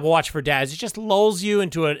going to be Apple Watch for dads. It just lulls you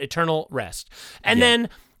into an eternal rest. And then...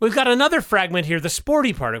 we've got another fragment here. The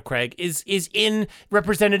sporty part of Craig is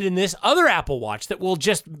represented in this other Apple Watch that will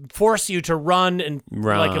just force you to run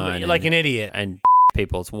like an idiot and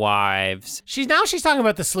people's wives. She's talking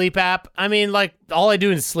about the sleep app. I mean, like all I do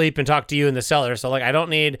is sleep and talk to you in the cellar. So like I don't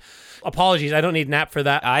need apologies. I don't need an app for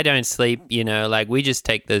that. I don't sleep. Like we just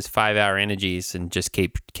take those 5-hour energies and just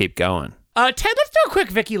keep going. Ted, let's do a quick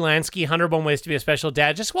Vicky Lansky, 101 Ways to Be a Special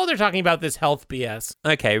Dad, just while they're talking about this health BS.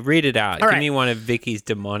 Okay, read it out. Give me one of Vicky's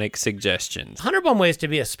demonic suggestions. 101 Ways to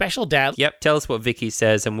Be a Special Dad. Yep, tell us what Vicky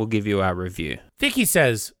says and we'll give you our review. Vicky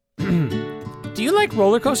says, do you like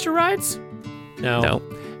roller coaster rides? No.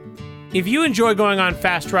 If you enjoy going on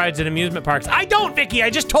fast rides at amusement parks, I don't, Vicky, I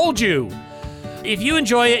just told you. If you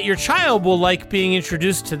enjoy it, your child will like being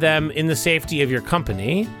introduced to them in the safety of your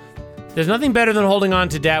company. There's nothing better than holding on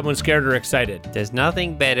to dad when scared or excited. There's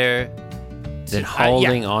nothing better than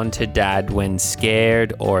holding on to dad when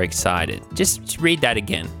scared or excited. Just read that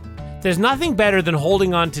again. There's nothing better than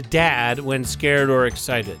holding on to dad when scared or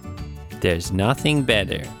excited. There's nothing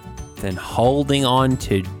better than holding on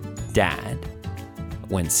to dad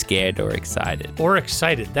when scared or excited. Or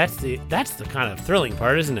excited. That's the kind of thrilling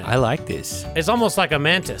part, isn't it? I like this. It's almost like a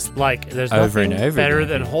mantis. Like there's nothing better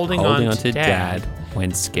than holding on to dad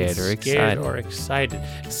when scared or excited.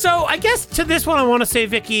 So I guess to this one I want to say,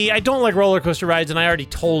 Vicky, I don't like roller coaster rides, and I already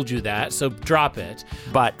told you that, so drop it.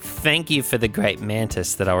 But thank you for the great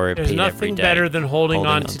mantis that I'll repeat every day. There's nothing better than holding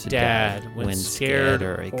on to dad when scared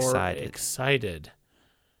or excited.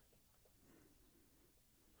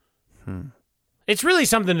 It's really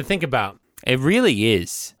something to think about. It really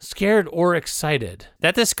is. Scared or excited.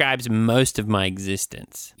 That describes most of my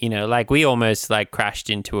existence. Like we almost like crashed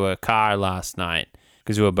into a car last night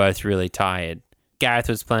because we were both really tired. Gareth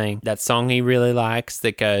was playing that song he really likes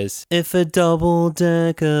that goes, "If a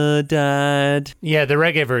double-decker died." Yeah, the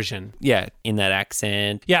reggae version. Yeah, in that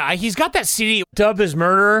accent. Yeah, he's got that CD, Dub is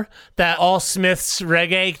Murder, that All Smith's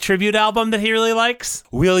reggae tribute album that he really likes.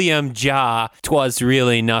 William Jah, 'Twas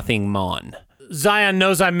Really Nothing Mon. Zion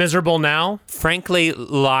Knows I'm Miserable Now. Frankly,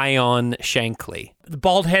 Lion Shankly. The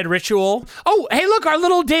Bald Head Ritual. Oh, hey, look, our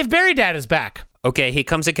little Dave Barry dad is back. Okay, here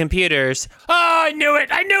comes the computers. Oh, I knew it.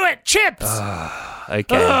 Chips.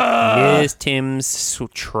 Okay. Here's Tim's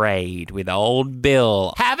trade with old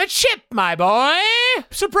Bill. Have a chip, my boy.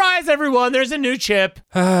 Surprise, everyone. There's a new chip.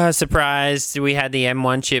 Surprise. We had the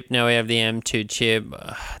M1 chip. Now we have the M2 chip.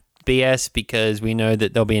 BS, because we know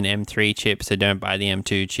that there'll be an M3 chip, so don't buy the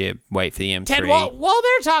M2 chip. Wait for the M3. Ted, while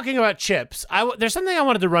they're talking about chips, there's something I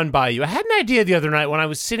wanted to run by you. I had an idea the other night when I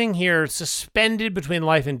was sitting here suspended between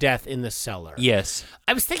life and death in the cellar. Yes.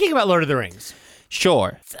 I was thinking about Lord of the Rings.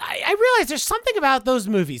 Sure. I realize there's something about those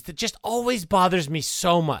movies that just always bothers me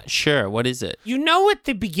so much. Sure, what is it? At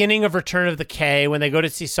the beginning of Return of the K, when they go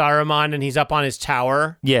to see Saruman and he's up on his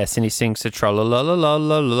tower? Yes, and he sings the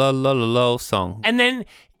tra-la-la-la-la-la-la-la-la song. And then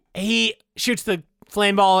he shoots the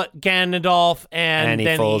flame ball at Gandalf, and then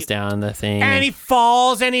he falls down the thing. And he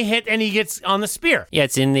falls, and he gets on the spear. Yeah,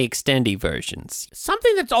 it's in the extended versions.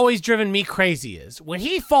 Something that's always driven me crazy is when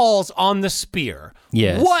he falls on the spear,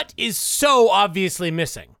 yes, what is so obviously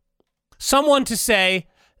missing? Someone to say,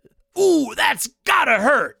 "Ooh, that's gotta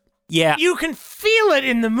hurt." Yeah. You can feel it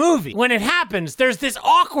in the movie. When it happens, there's this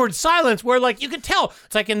awkward silence where, like, you can tell.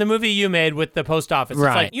 It's like in the movie you made with the post office. Right.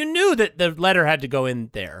 It's like you knew that the letter had to go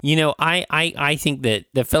in there. I think that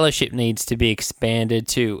the Fellowship needs to be expanded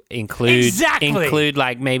to include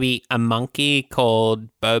like maybe a monkey called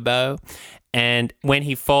Bobo And when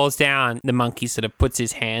he falls down, the monkey sort of puts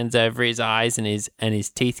his hands over his eyes and his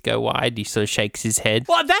teeth go wide. He sort of shakes his head.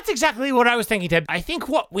 Well, that's exactly what I was thinking, Ted. I think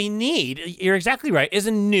what we need, you're exactly right, is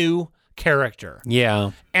a new character.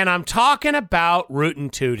 Yeah. And I'm talking about Rootin'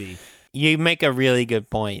 Tooty. You make a really good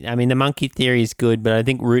point. I mean, the monkey theory is good, but I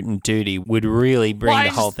think Rootin' Tooty would really bring the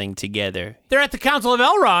whole thing together. They're at the Council of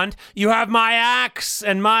Elrond. You have my axe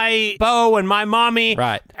and my bow and my mommy.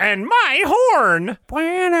 Right. And my horn.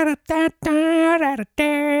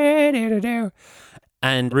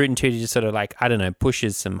 And Rootin' Tooty just sort of like, I don't know,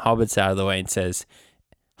 pushes some hobbits out of the way and says,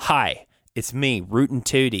 "Hi, it's me, Rootin'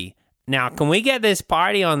 Tooty. Now, can we get this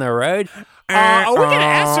party on the road?" Are we going to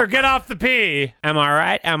ask her get off the pee? Am I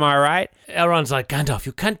right? Am I right? Elrond's like, Gandalf,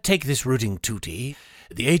 you can't take this Rootin' Tooty.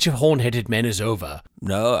 The age of horn-headed men is over.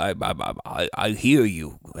 No, I hear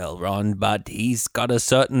you, Elrond, but he's got a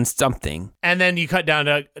certain something. And then you cut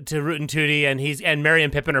down to Rootin' Tooty, and Merry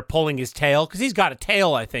and Pippin are pulling his tail, because he's got a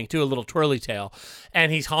tail, I think, too, a little twirly tail.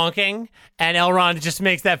 And he's honking, and Elrond just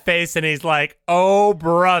makes that face, and he's like, "Oh,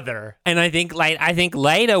 brother." And I think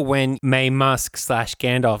later when May Musk /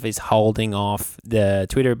 Gandalf is holding off the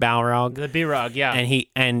Twitter Balrog, the B-Rog, yeah, and he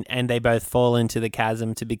and they both fall into the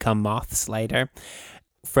chasm to become moths later.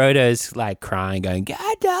 Frodo's like crying, going,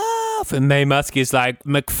 "Gandalf!" And May Musk is like,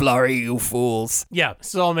 "McFlurry, you fools." Yeah,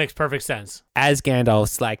 this all makes perfect sense. As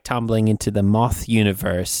Gandalf's like tumbling into the moth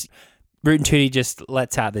universe, Rootin' Tooty just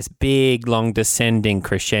lets out this big, long descending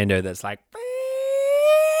crescendo that's like,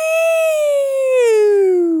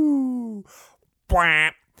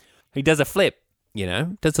 he does a flip.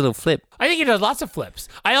 Does a little flip. I think he does lots of flips.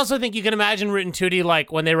 I also think you can imagine Rootin' Tooty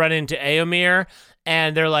like when they run into Éomer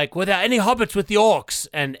and they're like, "Without any hobbits with the orcs,"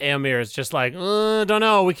 and Éomer is just like, "Don't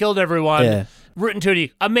know, we killed everyone." Yeah. Rootin'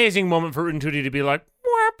 Tooty, amazing moment for Rootin' Tooty to be like,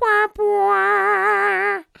 "Wah, wah,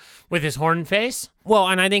 wah," with his horn face. Well,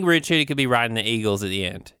 and I think Rootin' Tooty could be riding the eagles at the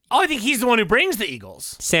end. Oh, I think he's the one who brings the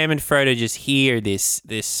eagles. Sam and Frodo just hear this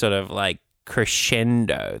sort of like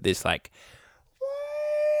crescendo, this like,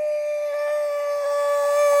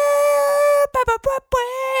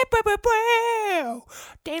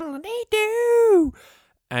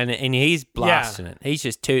 and he's blasting it. He's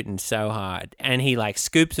just tooting so hard, and he like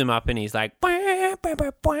scoops him up, and he's like, "You're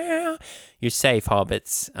safe,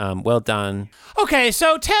 hobbits. Well done." Okay,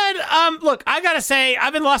 so Ted, look, I gotta say,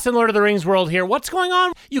 I've been lost in Lord of the Rings world here. What's going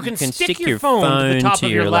on? You can stick your phone to the top of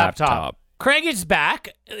your laptop. Craig is back,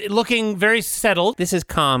 looking very settled. This is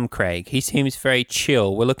calm Craig. He seems very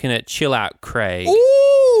chill. We're looking at chill out Craig.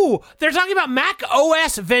 Ooh, they're talking about Mac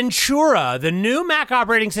OS Ventura, the new Mac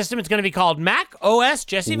operating system. It's going to be called Mac OS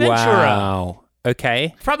Jesse Ventura. Wow.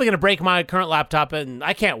 Okay. It's probably going to break my current laptop, and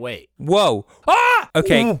I can't wait. Whoa. Ah!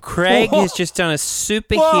 Okay, Craig has just done a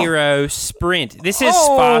superhero sprint. This is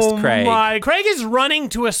fast, Craig. Craig is running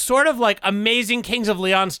to a sort of like Amazing Kings of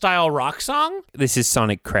Leon style rock song. This is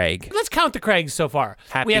Sonic Craig. Let's count the Craigs so far.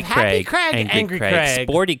 We have Happy Craig, Angry Craig,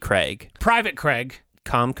 Sporty Craig, Private Craig,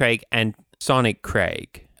 Calm Craig, and Sonic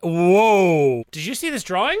Craig. Whoa. Did you see this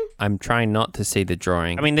drawing? I'm trying not to see the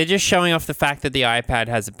drawing. I mean, they're just showing off the fact that the iPad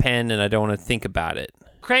has a pen, and I don't want to think about it.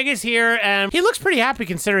 Craig is here, and he looks pretty happy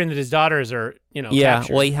considering that his daughters are,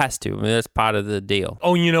 captured. Well, he has to. I mean, that's part of the deal.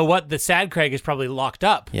 Oh, you know what? The sad Craig is probably locked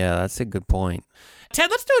up. Yeah, that's a good point. Ted,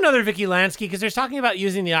 let's do another Vicky Lansky, because they're talking about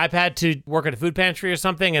using the iPad to work at a food pantry or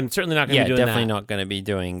something, and certainly not going to be doing that. Yeah, definitely not going to be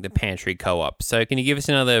doing the pantry co-op. So can you give us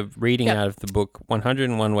another reading out of the book,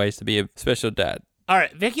 101 Ways to be a Special Dad? All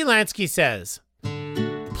right, Vicky Lansky says,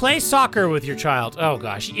 play soccer with your child. Oh,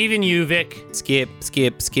 gosh, even you, Vic. Skip.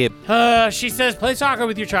 She says, play soccer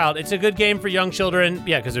with your child. It's a good game for young children.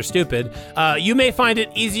 Yeah, because they're stupid. You may find it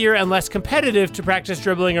easier and less competitive to practice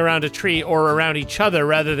dribbling around a tree or around each other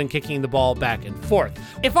rather than kicking the ball back and forth.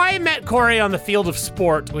 If I met Corey on the field of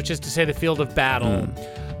sport, which is to say the field of battle,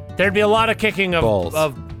 there'd be a lot of kicking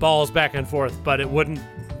of balls back and forth, but it wouldn't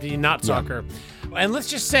be not soccer. And let's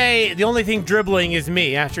just say the only thing dribbling is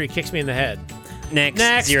me after he kicks me in the head.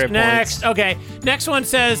 Next. 0 points. Okay. Next one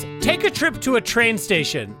says, take a trip to a train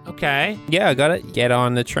station. Okay. Yeah, I got it. Get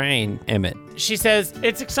on the train, Emmett. She says,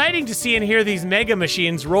 it's exciting to see and hear these mega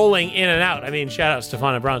machines rolling in and out. I mean, shout out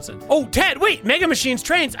Stefana Bronson. Oh, Ted, wait, mega machines,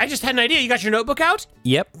 trains. I just had an idea. You got your notebook out?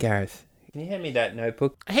 Yep, Gareth. Can you hand me that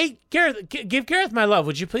notebook? Hey, Gareth, give Gareth my love,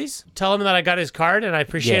 would you please? Tell him that I got his card and I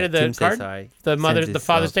appreciated the Tim card. The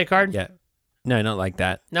Father's Day card? Yeah. No, not like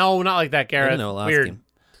that. No, not like that, Gareth. No, I'll Weird. ask him.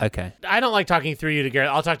 Okay. I don't like talking through you to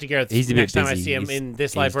Gareth. I'll talk to Gareth next time I see him in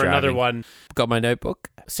this life or another one. Got my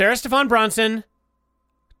notebook. Sarah Stefan Bronson,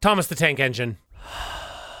 Thomas the Tank Engine.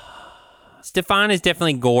 Stefan is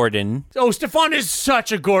definitely Gordon. Oh, Stefan is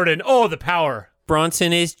such a Gordon. Oh, the power.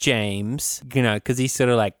 Bronson is James, because he's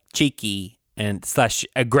sort of like cheeky and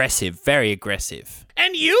 / aggressive, very aggressive.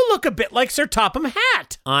 And you look a bit like Sir Topham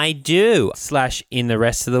Hatt. I do. / in the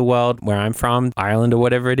rest of the world, where I'm from, Ireland or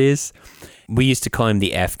whatever it is, we used to call him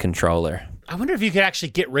the F controller. I wonder if you could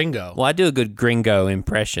actually get Ringo. Well, I do a good gringo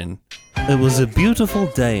impression. It was a beautiful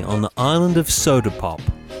day on the island of Soda Pop.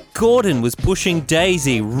 Gordon was pushing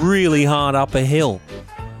Daisy really hard up a hill.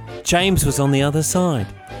 James was on the other side.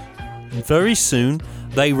 And very soon,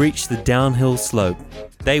 they reached the downhill slope.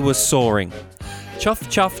 They were soaring. Chuff,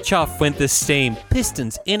 chuff, chuff went the steam,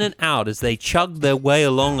 pistons in and out as they chugged their way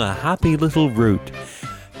along a happy little route.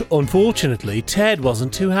 Unfortunately, Ted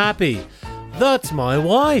wasn't too happy. "That's my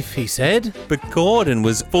wife," he said. But Gordon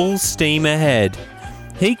was full steam ahead.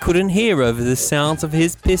 He couldn't hear over the sounds of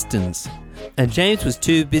his pistons. And James was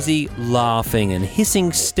too busy laughing and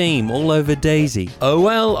hissing steam all over Daisy. "Oh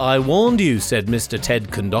well, I warned you," said Mr.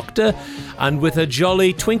 Ted Conductor, and with a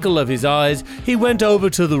jolly twinkle of his eyes, he went over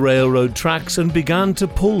to the railroad tracks and began to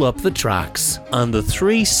pull up the tracks. And the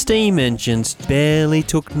 3 steam engines barely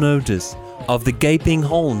took notice of the gaping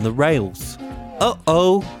hole in the rails.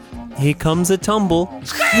 Uh-oh, here comes a tumble.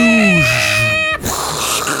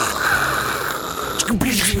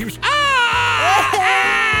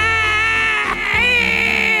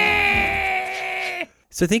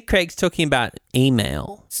 So I think Craig's talking about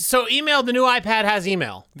email. So email, the new iPad has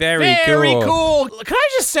email. Very cool. Can I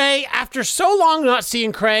just say, after so long not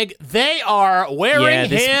seeing Craig, they are wearing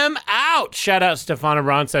him out. Shout out Stefano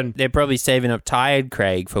Bronson. They're probably saving up tired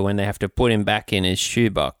Craig for when they have to put him back in his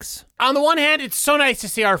shoebox. On the one hand, it's so nice to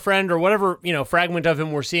see our friend or whatever, fragment of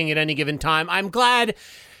him we're seeing at any given time. I'm glad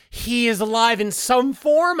he is alive in some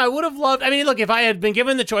form. I would have loved... look, if I had been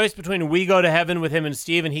given the choice between We Go to Heaven with him and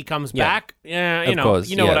Steve and he comes back, what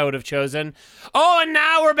I would have chosen. Oh, and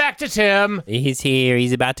now we're back to Tim. He's here.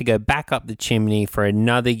 He's about to go back up the chimney for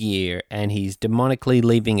another year, and he's demonically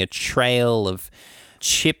leaving a trail of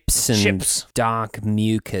chips and dark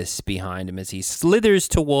mucus behind him as he slithers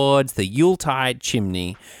towards the Yuletide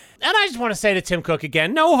chimney. And I just want to say to Tim Cook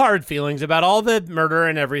again, no hard feelings about all the murder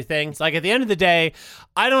and everything. It's like at the end of the day,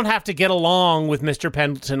 I don't have to get along with Mr.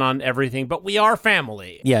 Pendleton on everything, but we are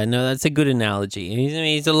family. Yeah, no, that's a good analogy.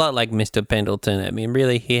 He's a lot like Mr. Pendleton.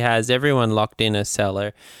 Really, he has everyone locked in a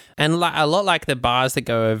cellar. And a lot like the bars that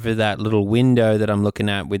go over that little window that I'm looking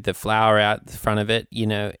at with the flower out the front of it,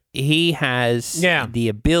 he has the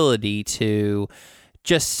ability to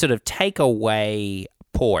just sort of take away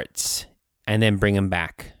ports and then bring them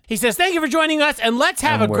back. He says, "Thank you for joining us, and let's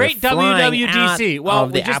have a great WWDC." Well,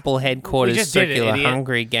 the Apple headquarters circular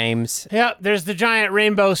Hungry Games. Yeah, there's the giant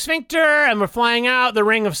rainbow sphincter, and we're flying out the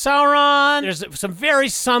Ring of Sauron. There's some very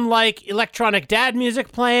sun-like electronic dad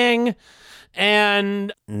music playing.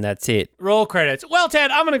 And that's it. Roll credits. Well,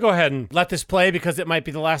 Ted, I'm going to go ahead and let this play because it might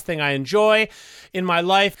be the last thing I enjoy in my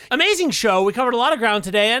life. Amazing show. We covered a lot of ground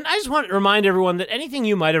today, and I just want to remind everyone that anything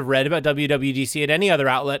you might have read about WWDC at any other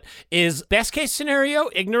outlet is best case scenario,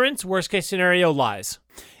 ignorance, worst case scenario, lies.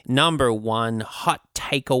 Number 1, hot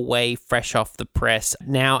takeaway fresh off the press.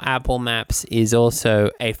 Now Apple Maps is also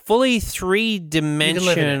a fully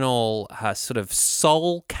 3-dimensional sort of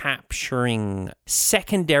soul-capturing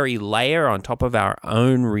secondary layer on top of our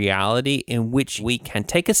own reality in which we can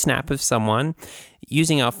take a snap of someone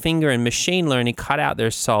using our finger and machine learning, cut out their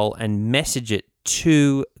soul and message it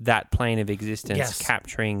to that plane of existence,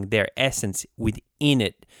 capturing their essence within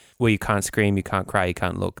it. Where you can't scream, you can't cry, you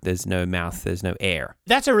can't look, there's no mouth, there's no air.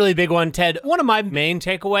 That's a really big one, Ted. One of my main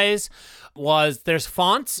takeaways was there's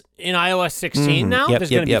fonts in iOS 16 now.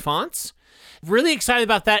 There's going to be fonts. Really excited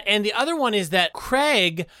about that. And the other one is that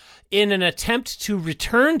Craig, in an attempt to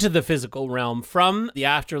return to the physical realm from the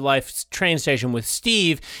Afterlife train station with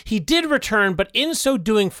Steve, he did return, but in so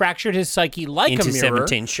doing fractured his psyche like into a mirror.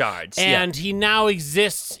 17 shards. And he now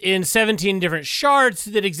exists in 17 different shards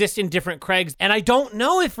that exist in different Craigs. And I don't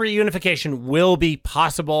know if reunification will be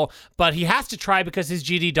possible, but he has to try because his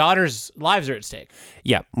GD daughter's lives are at stake.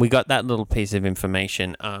 Yeah, we got that little piece of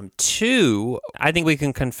information. 2, I think we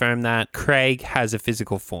can confirm that Craig has a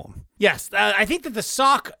physical form. Yes, I think that the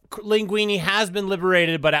sock linguini has been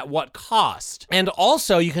liberated, but at what cost? And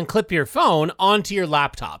also, you can clip your phone onto your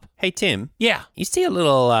laptop. Hey, Tim. Yeah. You see a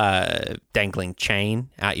little dangling chain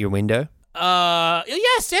out your window?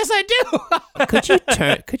 Yes, I do.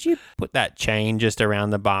 Could you put that chain just around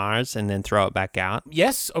the bars and then throw it back out?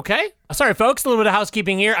 Yes, okay. Sorry, folks, a little bit of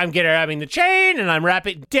housekeeping here. I'm grabbing the chain and I'm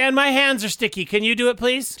wrapping. Dan, my hands are sticky. Can you do it,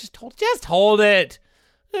 please? Just hold it.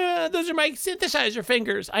 Those are my synthesizer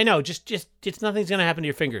fingers. I know, just nothing's going to happen to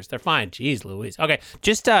your fingers. They're fine. Jeez Louise. Okay.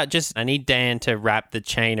 Just I need Dan to wrap the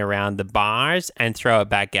chain around the bars and throw it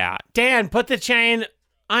back out. Dan, put the chain.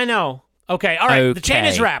 I know. Okay, all right. The chain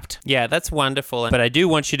is Okay. wrapped. Yeah, that's wonderful. But I do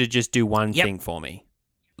want you to just do one Yep. thing for me.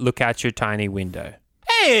 Look out your tiny window.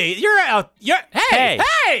 Hey, you're out. Hey,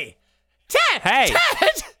 Ted. Hey.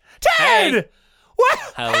 Ted. Hey. What?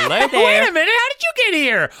 Hello Wait there. a minute. How did you get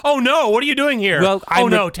here? Oh no, what are you doing here? Well, oh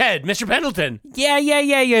no, Ted, Mr. Pendleton.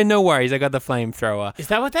 Yeah. No worries. I got the flamethrower. Is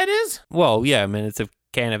that what that is? Well, yeah, I mean, it's a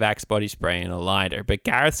can of Axe body spray and a lighter, but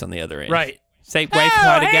Gareth's on the other end. Right. Say, wave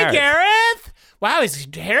hi to hey, Gareth. Gareth. Wow, his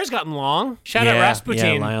hair's gotten long. Shout out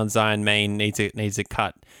Rasputin. Yeah, Lion's Iron Mane needs a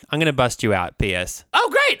cut. I'm going to bust you out, P.S. Oh,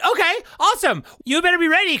 great. Okay, awesome. You better be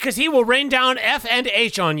ready because he will rain down F and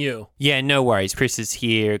H on you. Yeah, no worries. Chris is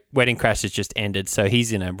here. Wedding Crash has just ended, so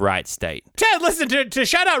he's in a right state. Ted, listen, to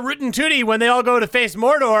shout out Root and Tootie when they all go to face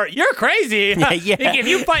Mordor, you're crazy. Yeah. If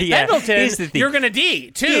you fight Yeah. Pendleton, Here's the thing. you're going to D,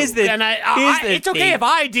 too. Here's the- and it's okay thing. if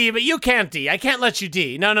I D, but you can't D. I can't let you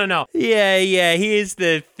D. No. Yeah. Here's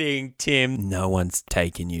the thing, Tim. No one's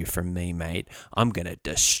taking you from me, mate. I'm going to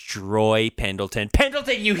destroy Pendleton.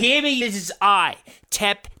 Pendleton, you hear me? This is I,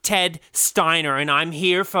 Ted Steiner, and I'm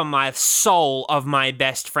here for my soul of my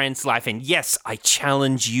best friend's life. And yes, I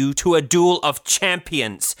challenge you to a duel of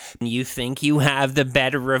champions. You think you have the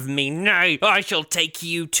better of me? No, I shall take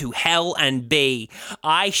you to hell and be.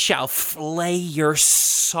 I shall flay your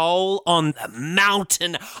soul on the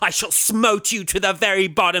mountain. I shall smote you to the very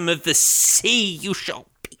bottom of the sea. You shall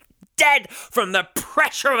be dead from the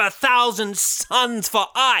pressure of 1,000 suns, for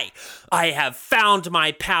I have found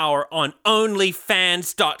my power on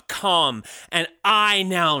OnlyFans.com, and I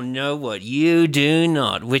now know what you do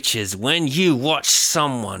not, which is when you watch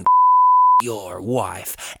someone your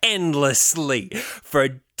wife endlessly for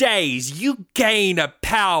days, you gain a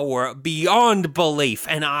power beyond belief,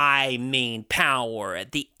 and I mean power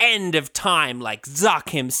at the end of time, like Zuck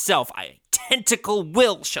himself. A tentacle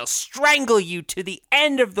will shall strangle you to the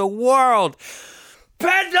end of the world.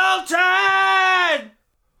 Pendleton!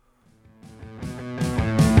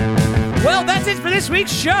 Well, that's it for this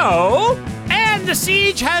week's show. And the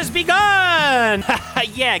siege has begun.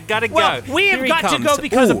 Yeah, gotta go. Well, we have Here he got to comes. go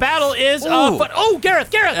because the Ooh. battle is Ooh. afoot. Oh, Gareth,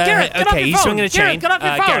 get off your Okay, phone. he's swinging a chain. Gareth, get off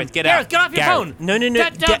your phone. Gareth, get out. Get off your phone. No. Don't-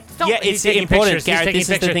 Yeah, he's it's taking important, pictures. He's Gareth. taking This is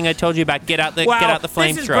the pictures. thing I told you about. Get out the Wow, flamethrower.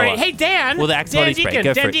 this is great. Hey, Dan. Well, the Axe Dan body spray. Deacon,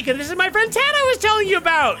 Go Dan for it. Deacon, this is my friend Ted I was telling you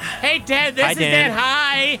about. Hey, Ted, this Hi, is Dan. Dan.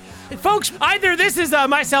 Hi. Folks, either this is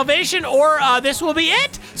my salvation or this will be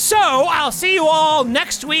it. So I'll see you all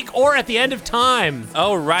next week or at the end of time.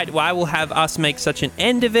 All right. Well, I will have us make such an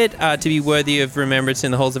end of it to be worthy of remembrance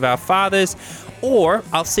in the halls of our fathers. Or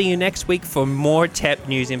I'll see you next week for more TEP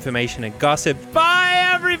news, information, and gossip. Bye,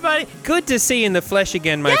 everybody. Good to see you in the flesh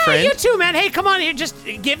again, my friend. You too, man. Hey, come on here. Just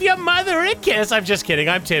give your mother a kiss. I'm just kidding.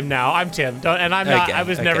 I'm Tim now. I'm Tim. And I'm not. Okay, I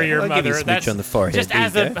was never okay. your I'll mother. give you a smooch on the forehead. Just There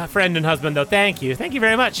as you a go. friend and husband, though. Thank you. Thank you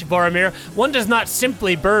very much, Boromir. One does not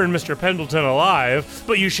simply burn Mr. Pendleton alive,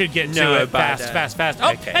 but you should get to No, it but, fast. Oh,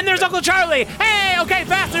 okay, and there's but- Uncle Charlie. Hey, okay,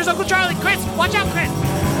 fast. There's Uncle Charlie. Chris, watch out,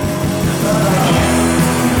 Chris.